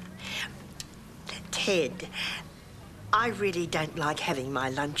 Ted, I really don't like having my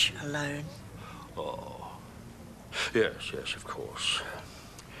lunch alone. Oh, yes, of course.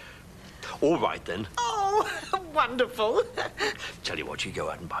 All right, then. Oh, wonderful. Tell you what, you go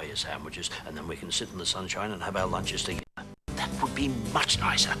out and buy your sandwiches, and then we can sit in the sunshine and have our lunches together. That would be much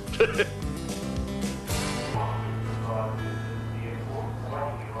nicer.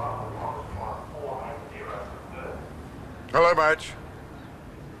 Hello, Madge.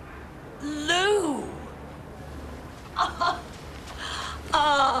 Lou! How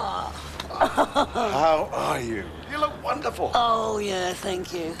are you? You look wonderful. Oh, yeah,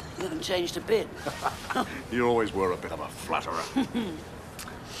 thank you. You haven't changed a bit. You always were a bit of a flutterer.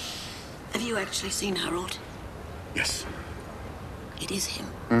 Have you actually seen Harold? Yes. It is him.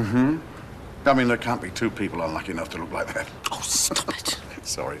 Mm-hmm. I mean, there can't be two people unlucky enough to look like that. Oh, stop it.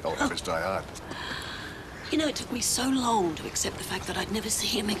 Sorry, old habits die hard. You know, it took me so long to accept the fact that I'd never see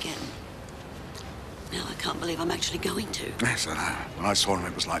him again. Now I can't believe I'm actually going to. Yes, I know. When I saw him,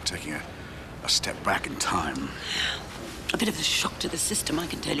 it was like taking a step back in time. A bit of a shock to the system, I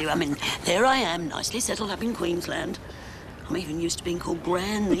can tell you. I mean, there I am, nicely settled up in Queensland. I'm even used to being called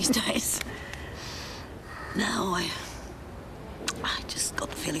Gran these days. Now I just got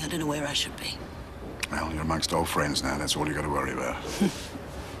the feeling I don't know where I should be. Well, you're amongst old friends now. That's all you got to worry about.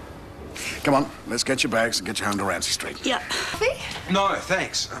 Come on, let's get your bags and get you home to Ramsey Street. Yeah. No,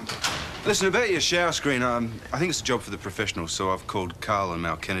 thanks. Listen, about your shower screen, I think it's a job for the professionals, so I've called Carl and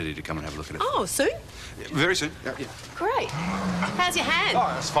Mal Kennedy to come and have a look at it. Oh, soon? Yeah, very soon. Yeah. Great. How's your hand?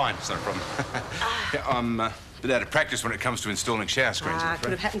 Oh, that's fine. It's not a problem. Yeah, I'm a bit out of practice when it comes to installing shower screens. I'm Could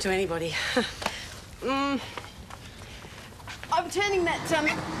have afraid. happened to anybody. I'm turning that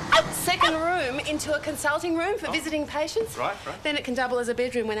second room into a consulting room for visiting patients. Right. Then it can double as a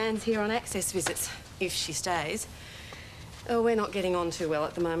bedroom when Anne's here on access visits, if she stays. Oh, we're not getting on too well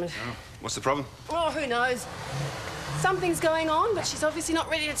at the moment. Oh, what's the problem? Oh, who knows? Something's going on, but she's obviously not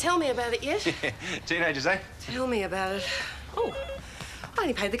ready to tell me about it yet. Teenagers, eh? Tell me about it. Oh, I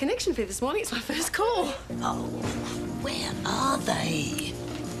only paid the connection fee this morning. It's my first call. Oh, where are they?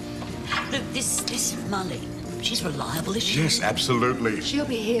 Look, this Molly, she's reliable, is she? Yes, absolutely. She'll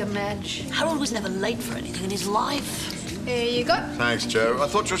be here, Madge. Harold was never late for anything in his life. Here you go. Thanks, Joe. I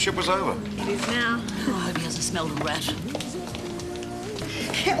thought your ship was over. It is now. Oh, I hope he hasn't smelled a rat.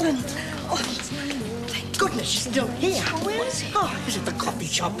 Helen! Oh, thank goodness she's still here. Where is he? Oh, he's at the coffee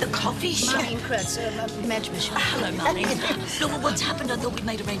shop. The coffee shop? Marlene Kretz, Madge Mission. Hello, Marlene. Look, what's happened? I thought we'd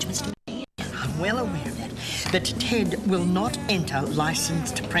made arrangements to meet. well aware of that. That Ted will not enter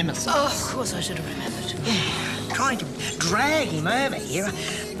licensed premises. Oh, of course I should have remembered. Yeah, trying to drag him over here.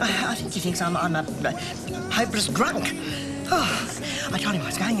 I think he thinks I'm a hopeless drunk. Oh, I told him I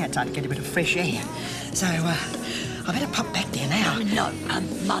was going outside to get a bit of fresh air. So, I better pop back there now. No,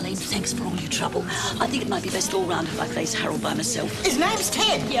 Marlene, thanks for all your trouble. I think it might be best all round if I face Harold by myself. His name's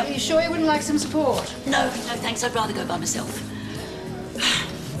Ted. Yep. Are you sure you wouldn't like some support? No, thanks. I'd rather go by myself.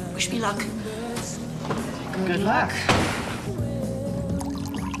 Wish me luck. Good luck.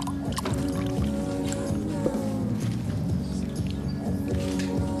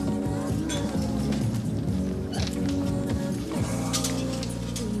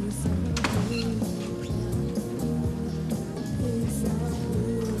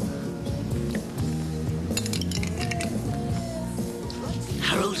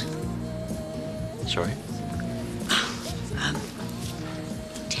 Harold? Sorry?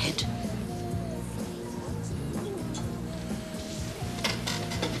 Ted.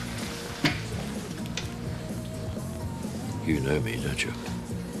 You know me, don't you?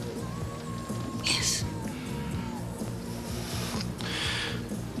 Yes.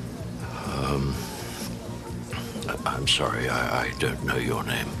 I'm sorry, I don't know your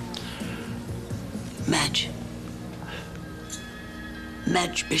name. Madge.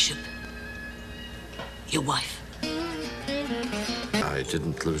 Madge Bishop. Your wife. I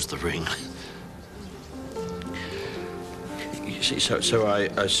didn't lose the ring. You see, so I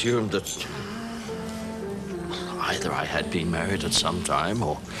assumed that either I had been married at some time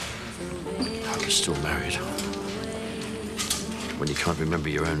or I was still married. When you can't remember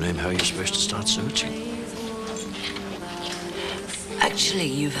your own name, how are you supposed to start searching? Actually,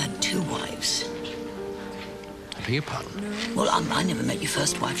 you've had two wives. I beg your pardon? Well, I never met your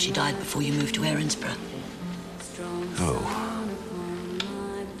first wife. She died before you moved to Erinsborough. Oh.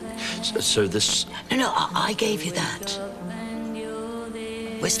 So this... No, I gave you that.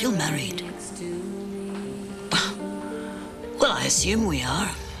 We're still married. Well, I assume we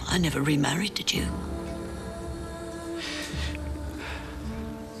are. I never remarried, did you?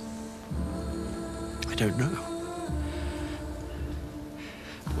 I don't know.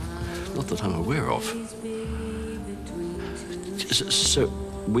 Not that I'm aware of. So,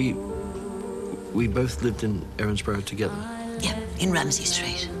 we both lived in Erinsborough together? Yeah, in Ramsey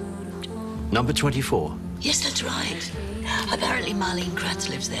Street. Number 24? Yes, that's right. Apparently Marlene Kratz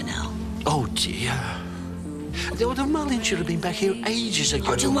lives there now. Oh, dear. Well, Marlene should have been back here ages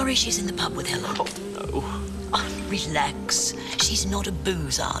ago. Oh, don't worry, she's in the pub with Helen. Oh, no. Oh, relax. She's not a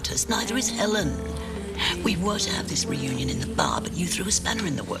booze artist, neither is Helen. We were to have this reunion in the bar, but you threw a spanner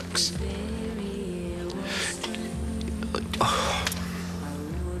in the works.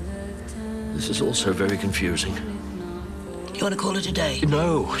 This is all so very confusing. You want to call it a day?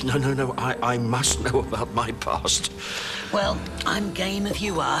 No. I must know about my past. Well, I'm game if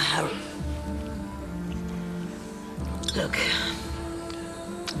you are, Harold. Look,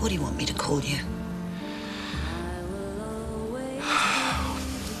 what do you want me to call you?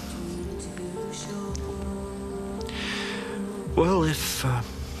 Well, if I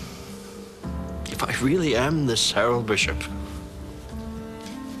really am this Harold Bishop,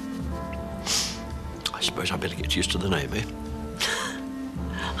 I suppose I better get used to the name, eh?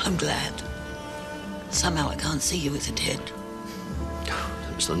 I'm glad. Somehow I can't see you as a Ted.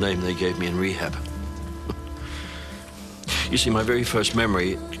 That was the name they gave me in rehab. You see, my very first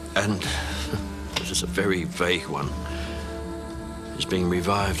memory, and it is a very vague one, is being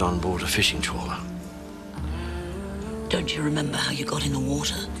revived on board a fishing trawler. Don't you remember how you got in the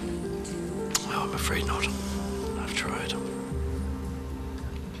water? Oh, I'm afraid not. I've tried.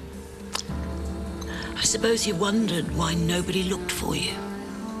 I suppose you wondered why nobody looked for you.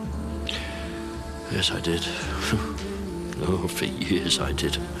 Yes, I did. Oh, for years I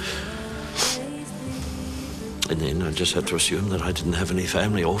did. And then I just had to assume that I didn't have any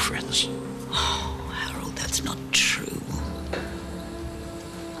family or friends. Oh, Harold, that's not true.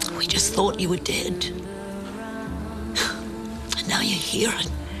 We just thought you were dead. And now you're here, and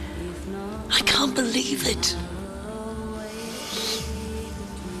I can't believe it.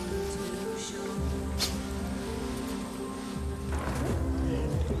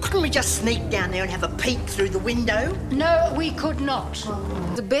 Couldn't we just sneak down there and have a peek through the window? No, we could not.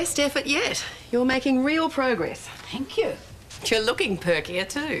 The best effort yet. You're making real progress. Thank you. You're looking perkier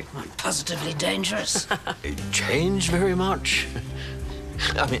too. Positively dangerous. Changed very much.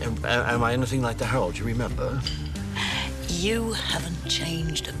 I mean, am I anything like the Harold you remember? You haven't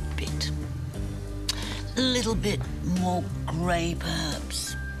changed a bit. A little bit more grey,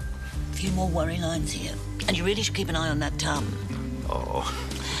 perhaps. A few more worry lines here. And you really should keep an eye on that tub. Oh.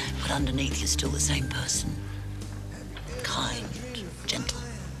 But underneath, you're still the same person. Kind, gentle.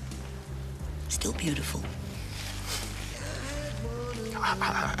 Still beautiful.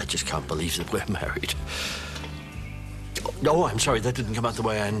 I just can't believe that we're married. Oh, I'm sorry, that didn't come out the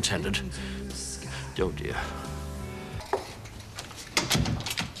way I intended. Oh, dear.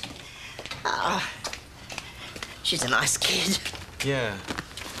 Ah, she's a nice kid. Yeah.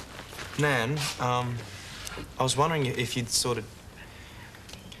 Nan, I was wondering if you'd sort of...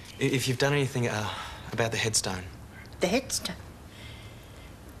 if you've done anything about the headstone. The headstone?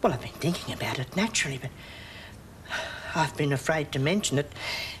 Well, I've been thinking about it, naturally, but I've been afraid to mention it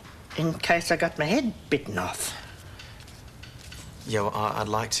in case I got my head bitten off. Yeah, well, I'd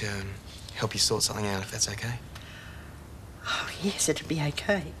like to help you sort something out, if that's okay. Oh, yes, it'd be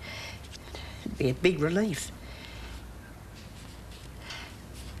okay. It'd be a big relief.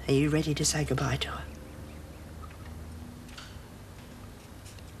 Are you ready to say goodbye to her?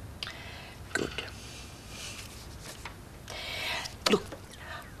 Good. Look,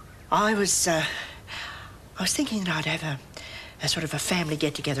 I was thinking that I'd have a sort of a family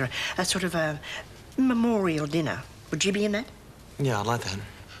get-together, a sort of a memorial dinner. Would you be in that? Yeah, I'd like that.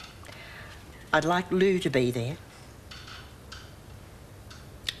 I'd like Lou to be there.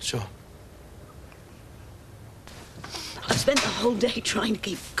 Sure. I've spent the whole day trying to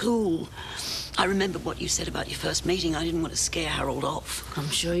keep cool. I remember what you said about your first meeting. I didn't want to scare Harold off. I'm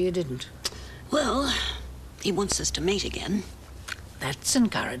sure you didn't. Well, he wants us to meet again. That's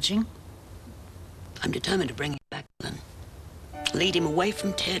encouraging. I'm determined to bring him back then. Lead him away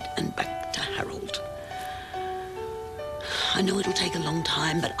from Ted and back to Harold. I know it'll take a long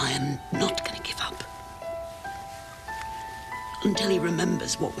time, but I am not going to give up. Until he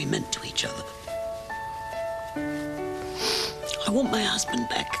remembers what we meant to each other. I want my husband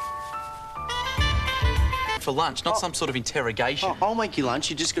back. For lunch, not some sort of interrogation. Oh, I'll make you lunch.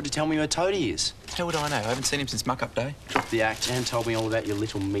 You just got to tell me where Toadie is. How would I know? I haven't seen him since muck-up day. Dropped the act and told me all about your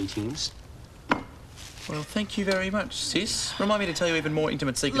little meetings. Well, thank you very much, sis. Remind me to tell you even more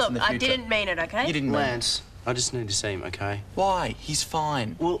intimate secrets in the Look, future. I didn't mean it, okay? You didn't mean it. Lance, I just need to see him, okay? Why? He's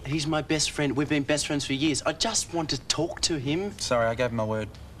fine. Well, he's my best friend. We've been best friends for years. I just want to talk to him. Sorry, I gave him my word.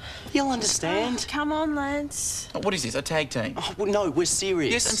 You'll understand. Oh, come on, Lance. Oh, what is this, a tag team? Oh, well, no, we're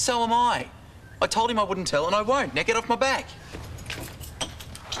serious. Yes, and so am I. I told him I wouldn't tell, and I won't. Now get off my back.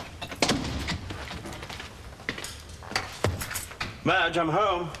 Madge, I'm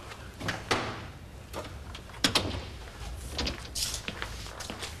home.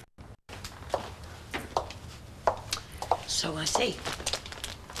 So I see.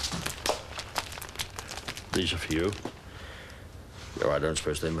 These are for you. Though I don't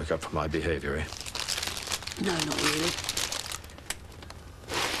suppose they make up for my behaviour, eh? No, not really.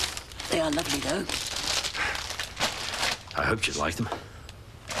 They are lovely, though. I hoped you'd like them.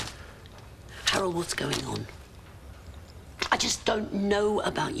 Harold, what's going on? I just don't know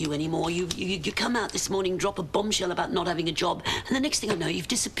about you anymore. You come out this morning, drop a bombshell about not having a job, and the next thing I know, you've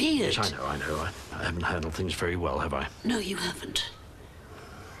disappeared. Yes, I know. I haven't handled things very well, have I? No, you haven't.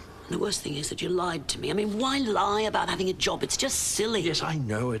 And the worst thing is that you lied to me. I mean, why lie about having a job? It's just silly. Yes, I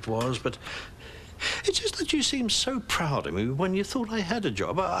know it was, but it's just that you seemed so proud of me when you thought I had a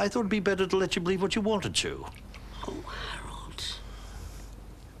job. I thought it'd be better to let you believe what you wanted to. Oh, Harold.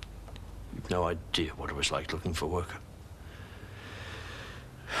 You've no idea what it was like looking for work.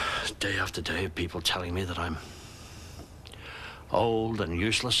 Day after day of people telling me that I'm old and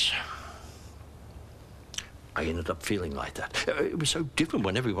useless. I ended up feeling like that. It was so different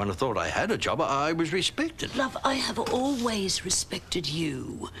when everyone thought I had a job. I was respected. Love, I have always respected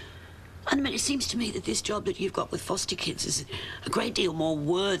you. And I mean, it seems to me that this job that you've got with foster kids is a great deal more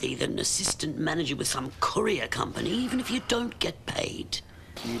worthy than an assistant manager with some courier company, even if you don't get paid.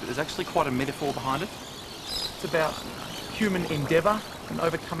 Yeah, but there's actually quite a metaphor behind it. It's about human endeavour and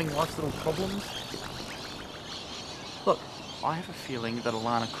overcoming life's little problems. Look, I have a feeling that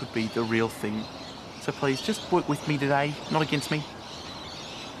Alana could be the real thing. So please, just work with me today, not against me.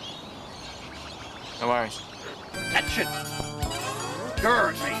 No worries. Catch it!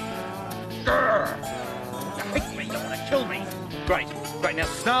 Grr at me! Grr! You hate me, you want to kill me. Great, now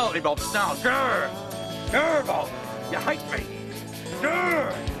snarl at me, Bob, snarl. Grr! Grr, Bob! You hate me!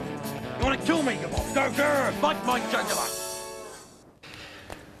 Grr! You want to kill me, Bob? Go, grr! Bite my jugular!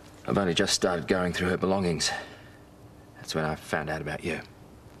 I've only just started going through her belongings. That's when I found out about you.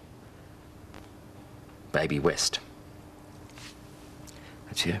 Baby West.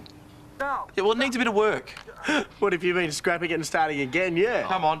 That's you. Yeah, well, it needs a bit of work. What have you been scrapping it and starting again? Yeah.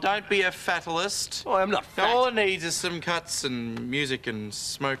 Come on, don't be a fatalist. Oh, I'm not fat. All it needs is some cuts and music and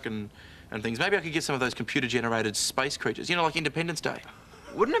smoke and and things. Maybe I could get some of those computer-generated space creatures, you know, like Independence Day.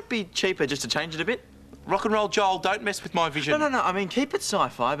 Wouldn't it be cheaper just to change it a bit? Rock and roll, Joel, don't mess with my vision. No, I mean, keep it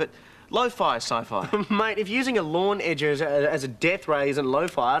sci-fi, but lo-fi sci-fi. Mate, if using a lawn edger as a death ray isn't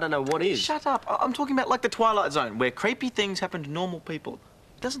lo-fi, I don't know what is. Shut up. I'm talking about like the Twilight Zone, where creepy things happen to normal people.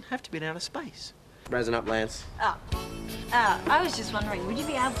 It doesn't have to be in outer space. Raising up, Lance. I was just wondering, would you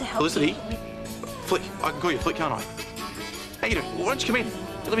be able to help Felicity? me with... Flick, I can call you Flick, can't I? How you doing? Why don't you come in?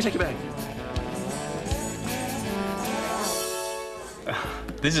 Let me take your bag.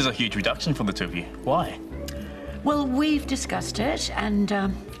 This is a huge reduction for the two of you. Why? Well, we've discussed it, and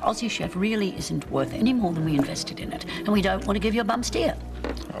Aussie Chef really isn't worth any more than we invested in it, and we don't want to give you a bum steer.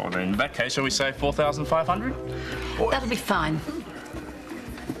 Oh, then in that case, shall we say 4,500? That'll be fine.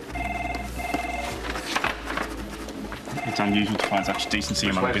 It's unusual to find such decency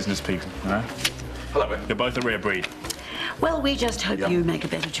among business people, you know? Hello, You're both a rare breed. Well, we just hope you make a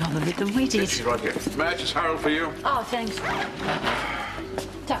better job of it than we did. She's right here. Madge, it's Harold for you. Oh, thanks.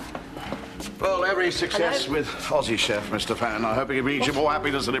 Well, every success with Aussie Chef, Mr. Fan. I hope it brings you more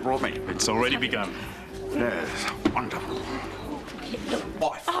happiness than it brought me. It's already begun. Yes, wonderful.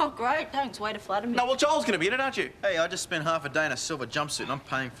 Oh, great. Thanks. Way to flatter me. No, well, Joel's going to be in it, aren't you? Hey, I just spent half a day in a silver jumpsuit and I'm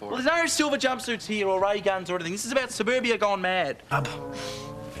paying for it. Well, there's no silver jumpsuits here or ray guns or anything. This is about suburbia gone mad.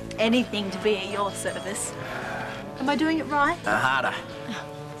 Anything to be at your service. Am I doing it right? Harder.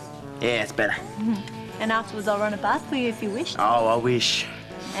 Yeah, it's better. And afterwards I'll run a bath for you if you wish. Oh, I wish.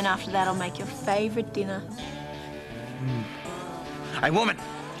 And after that I'll make your favourite dinner. Hey, woman,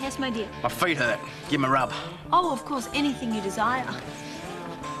 Yes, my dear. my feet hurt. Give 'em a rub. Oh, of course, anything you desire.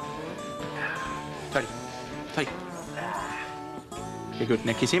 Take. You're good.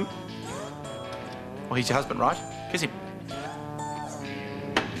 Now kiss him. Well, he's your husband, right? Kiss him.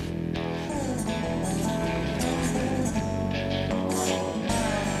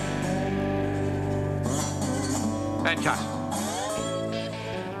 And cut.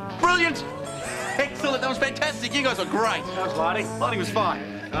 Brilliant! Excellent, that was fantastic. You guys are great. That was lighting. Lighting was fine.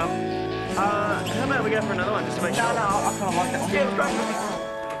 How about we go for another one, just to make sure? No, I kind of like that one. Yeah, it was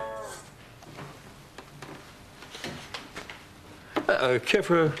great. Care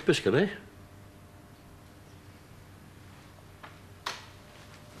for a biscuit, eh?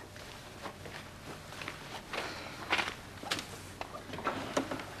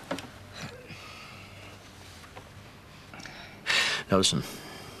 Now listen.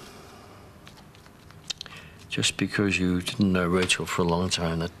 Just because you didn't know Rachel for a long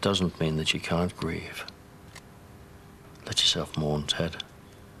time, that doesn't mean that you can't grieve. Let yourself mourn, Ted.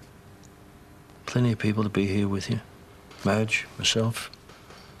 Plenty of people to be here with you. Madge, myself,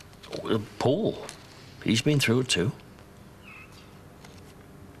 Paul. He's been through it too.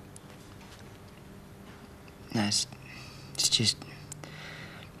 No, it's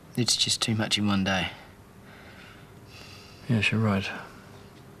just too much in one day. Yes, you're right.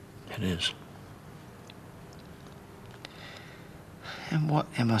 It is. And what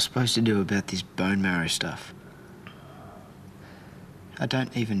am I supposed to do about this bone marrow stuff? I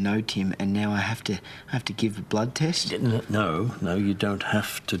don't even know Tim, and now I have to give a blood test? No, you don't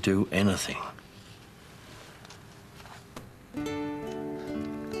have to do anything.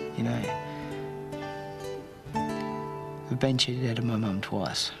 You know, I've been cheated out of my mum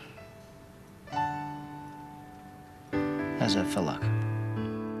twice. How's that for luck?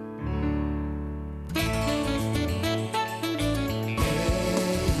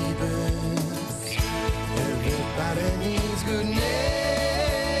 Everybody needs good neighbors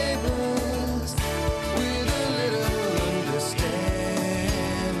with a little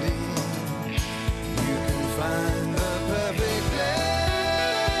understanding. You can find the perfect place.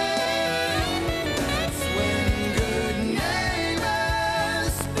 That's when good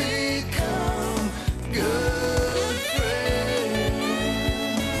neighbors become good friends.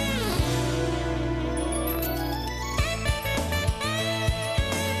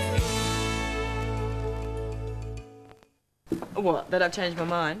 What, that I've changed my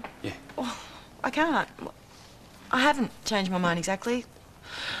mind? Yeah. Oh, I can't. I haven't changed my mind exactly.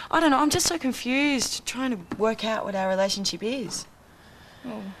 I don't know, I'm just so confused trying to work out what our relationship is.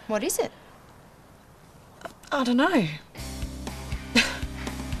 Well, what is it? I don't know.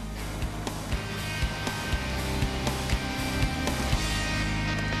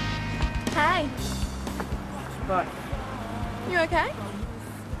 Hey, Right. you okay?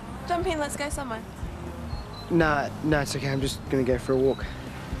 Jump in, let's go somewhere. No, it's okay. I'm just gonna go for a walk.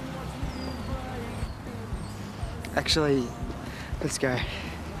 Actually, let's go.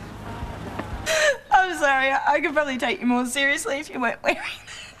 I'm sorry, I could probably take you more seriously if you weren't wearing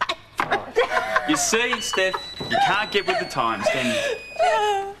You see, Steph, you can't get with the times, can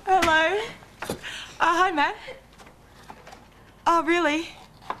you? I Hello? Hi, Matt. Oh, really?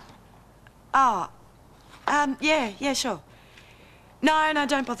 Oh. Yeah, sure. No,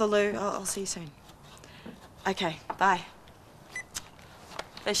 don't bother, Lou. I'll see you soon. Okay, bye.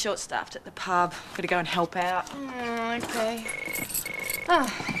 They're short-staffed at the pub. Gotta go and help out. Okay. Oh,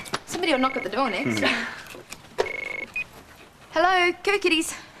 somebody will knock at the door next. Hello, go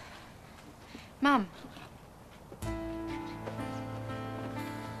kitties. Mum.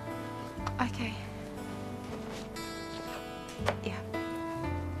 Okay. Yeah.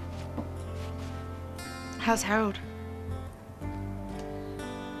 How's Harold?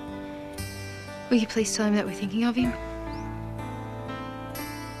 Will you please tell him that we're thinking of him?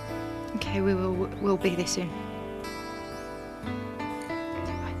 Okay, we'll be there soon.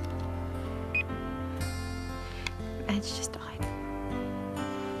 Edge just died.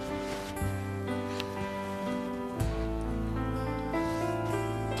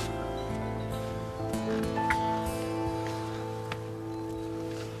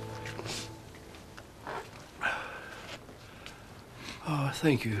 Oh,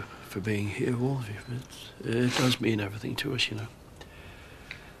 thank you for being here, all of you. It does mean everything to us, you know.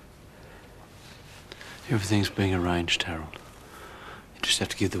 Everything's being arranged, Harold. You just have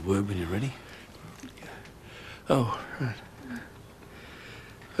to give the word when you're ready. Oh, right.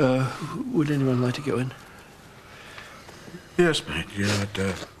 Would anyone like to go in? Yes, mate. Yeah,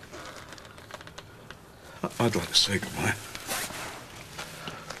 I'd like to say goodbye.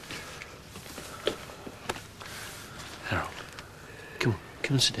 Harold, come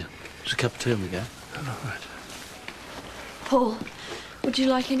and sit down. Just a cup of tea and we go. All right. Paul, would you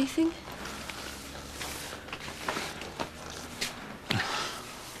like anything?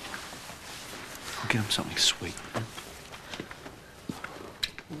 I'll get him something sweet.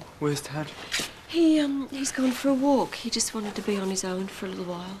 Where's Dad? He's gone for a walk. He just wanted to be on his own for a little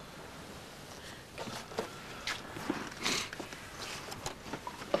while.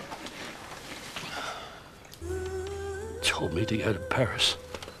 Told me to go to Paris.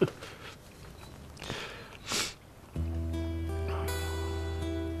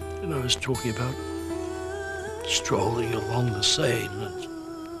 And I was talking about strolling along the Seine and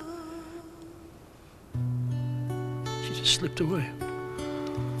she just slipped away.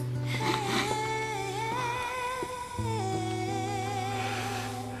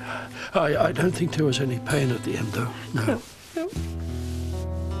 I don't think there was any pain at the end, though. No. No.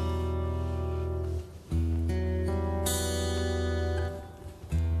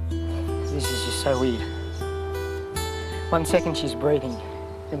 This is just so weird. 1 second she's breathing,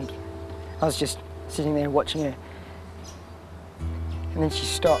 and I was just sitting there watching her, and then she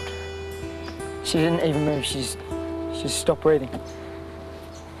stopped. She didn't even move. She just stopped breathing.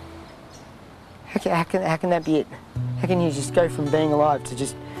 How can that be it? How can you just go from being alive to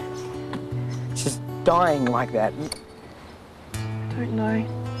just dying like that? I don't know.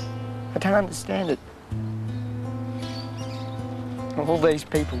 I don't understand it. All these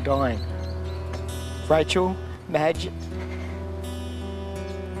people dying. Rachel, Madge.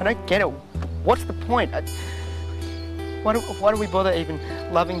 I don't get it. What's the point? Why do we bother even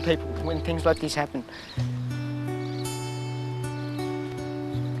loving people when things like this happen?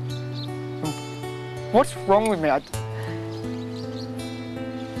 What's wrong with me?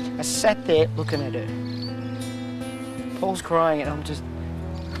 I sat there looking at her. Paul's crying and I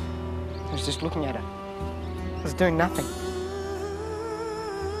was just looking at her. I was doing nothing.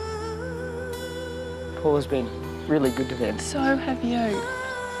 Paul has been really good to them. So have you.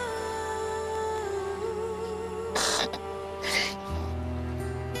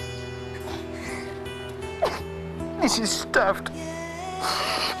 This is stuffed.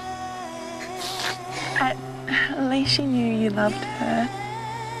 At least she knew you loved her.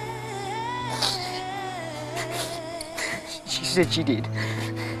 She said she did.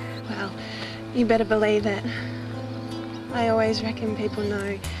 Well, you better believe it. I always reckon people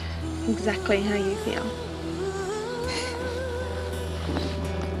know exactly how you feel.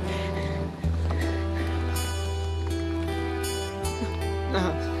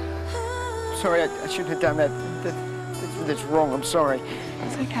 Sorry, I shouldn't have done that. That's wrong. I'm sorry.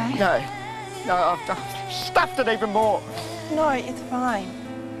 It's okay. No, I've stuffed it even more. No, it's fine.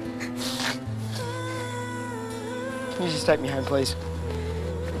 Can you just take me home, please?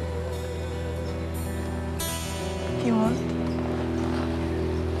 If you want.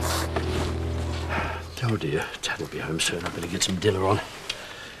 Oh dear, Dad will be home soon. I better get some dinner on.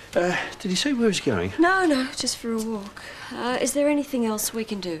 Did he say where he's going? No, just for a walk. Is there anything else we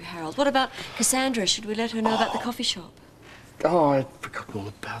can do, Harold? What about Cassandra? Should we let her know about the coffee shop? Oh, I forgot all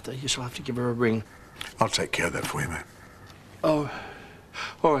about that. Yes, I'll have to give her a ring. I'll take care of that for you, mate. Oh,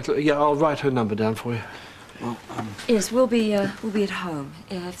 All right, yeah, I'll write her number down for you. Well, yes, we'll be at home.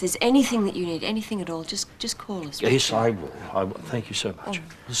 If there's anything that you need, anything at all, just call us. Yes, I will. Thank you so much.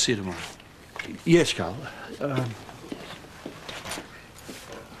 We'll see you tomorrow. Yes, Carl.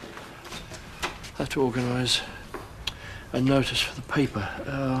 Have to organise a notice for the paper.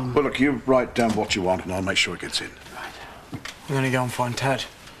 Well, look, you write down what you want and I'll make sure it gets in. We're going to go and find Tad.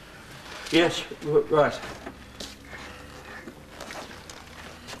 Yes, right.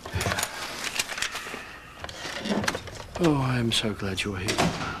 Oh, I'm so glad you're here.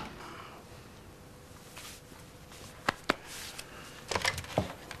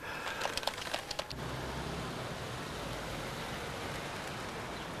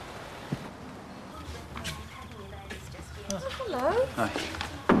 Hello.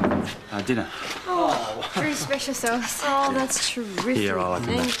 Hi. Dinner. Oh, very special sauce. Oh, that's terrific. Here, I like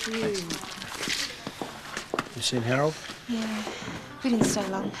it. Thank you. You seen Harold? Yeah, we didn't stay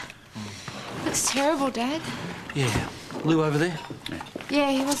long. Looks terrible, Dad. Yeah. Lou over there?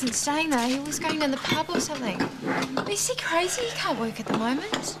 Yeah, he wasn't staying there. He was going down the pub or something. Is he crazy? He can't work at the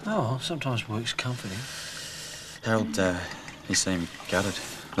moment. Oh, sometimes work's comforting. Harold, he seemed gutted.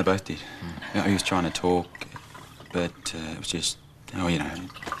 They both did. He was trying to talk, but it was just, oh, you know.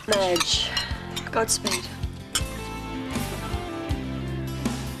 Madge, Godspeed.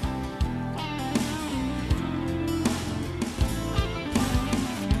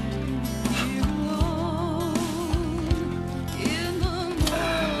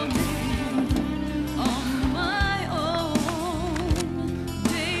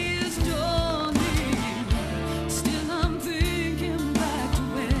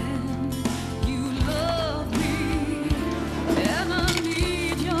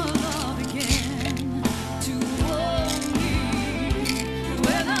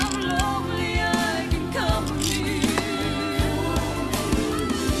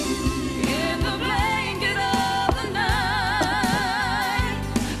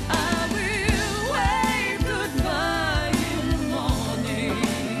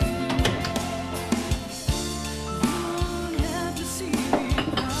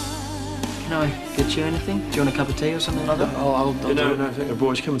 Get you anything? Do you want a cup of tea or something like that? No, thank you.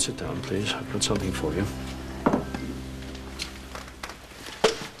 Boys, come and sit down, please. I've got something for you.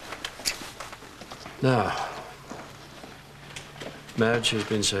 Now, Madge has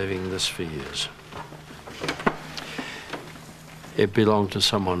been saving this for years. It belonged to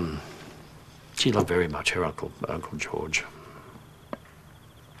someone she loved very much, her Uncle George.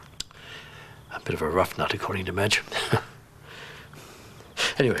 A bit of a rough nut, according to Madge.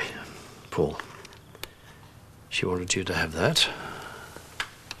 Anyway, Paul, she wanted you to have that.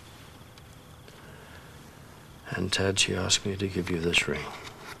 And Tad, she asked me to give you this ring.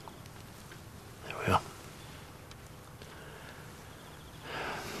 There we are.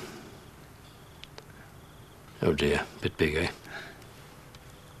 Oh dear, bit big, eh?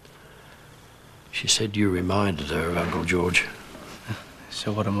 She said you reminded her of Uncle George.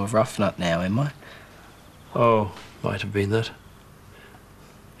 So what, I'm a rough nut now, am I? Oh, might have been that.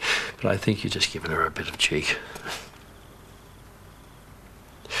 But I think you've just given her a bit of cheek.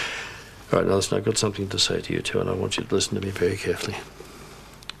 Right, now listen, I've got something to say to you two, and I want you to listen to me very carefully.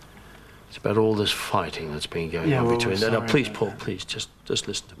 It's about all this fighting that's been going on between... Now, please, Paul, please, just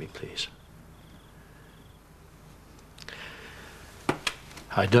listen to me, please.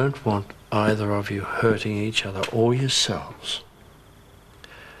 I don't want either of you hurting each other or yourselves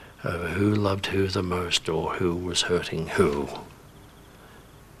over who loved who the most or who was hurting who.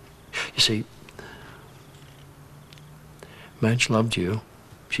 You see, Madge loved you.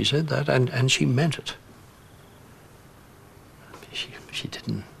 She said that, and she meant it. She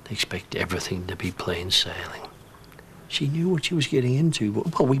didn't expect everything to be plain sailing. She knew what she was getting into.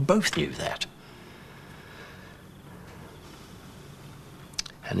 Well, we both knew that.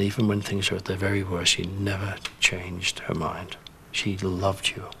 And even when things were at their very worst, she never changed her mind. She loved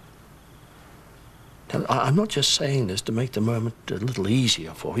you. Now, I'm not just saying this to make the moment a little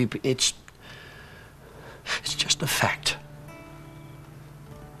easier for you, but it's just a fact.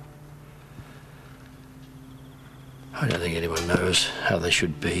 I don't think anyone knows how they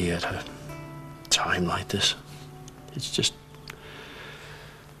should be at a time like this. It's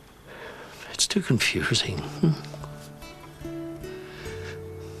too confusing.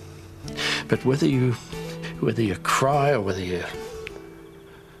 But whether you cry or whether you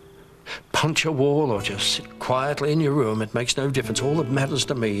punch a wall or just sit quietly in your room, it makes no difference. All that matters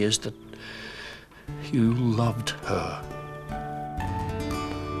to me is that you loved her.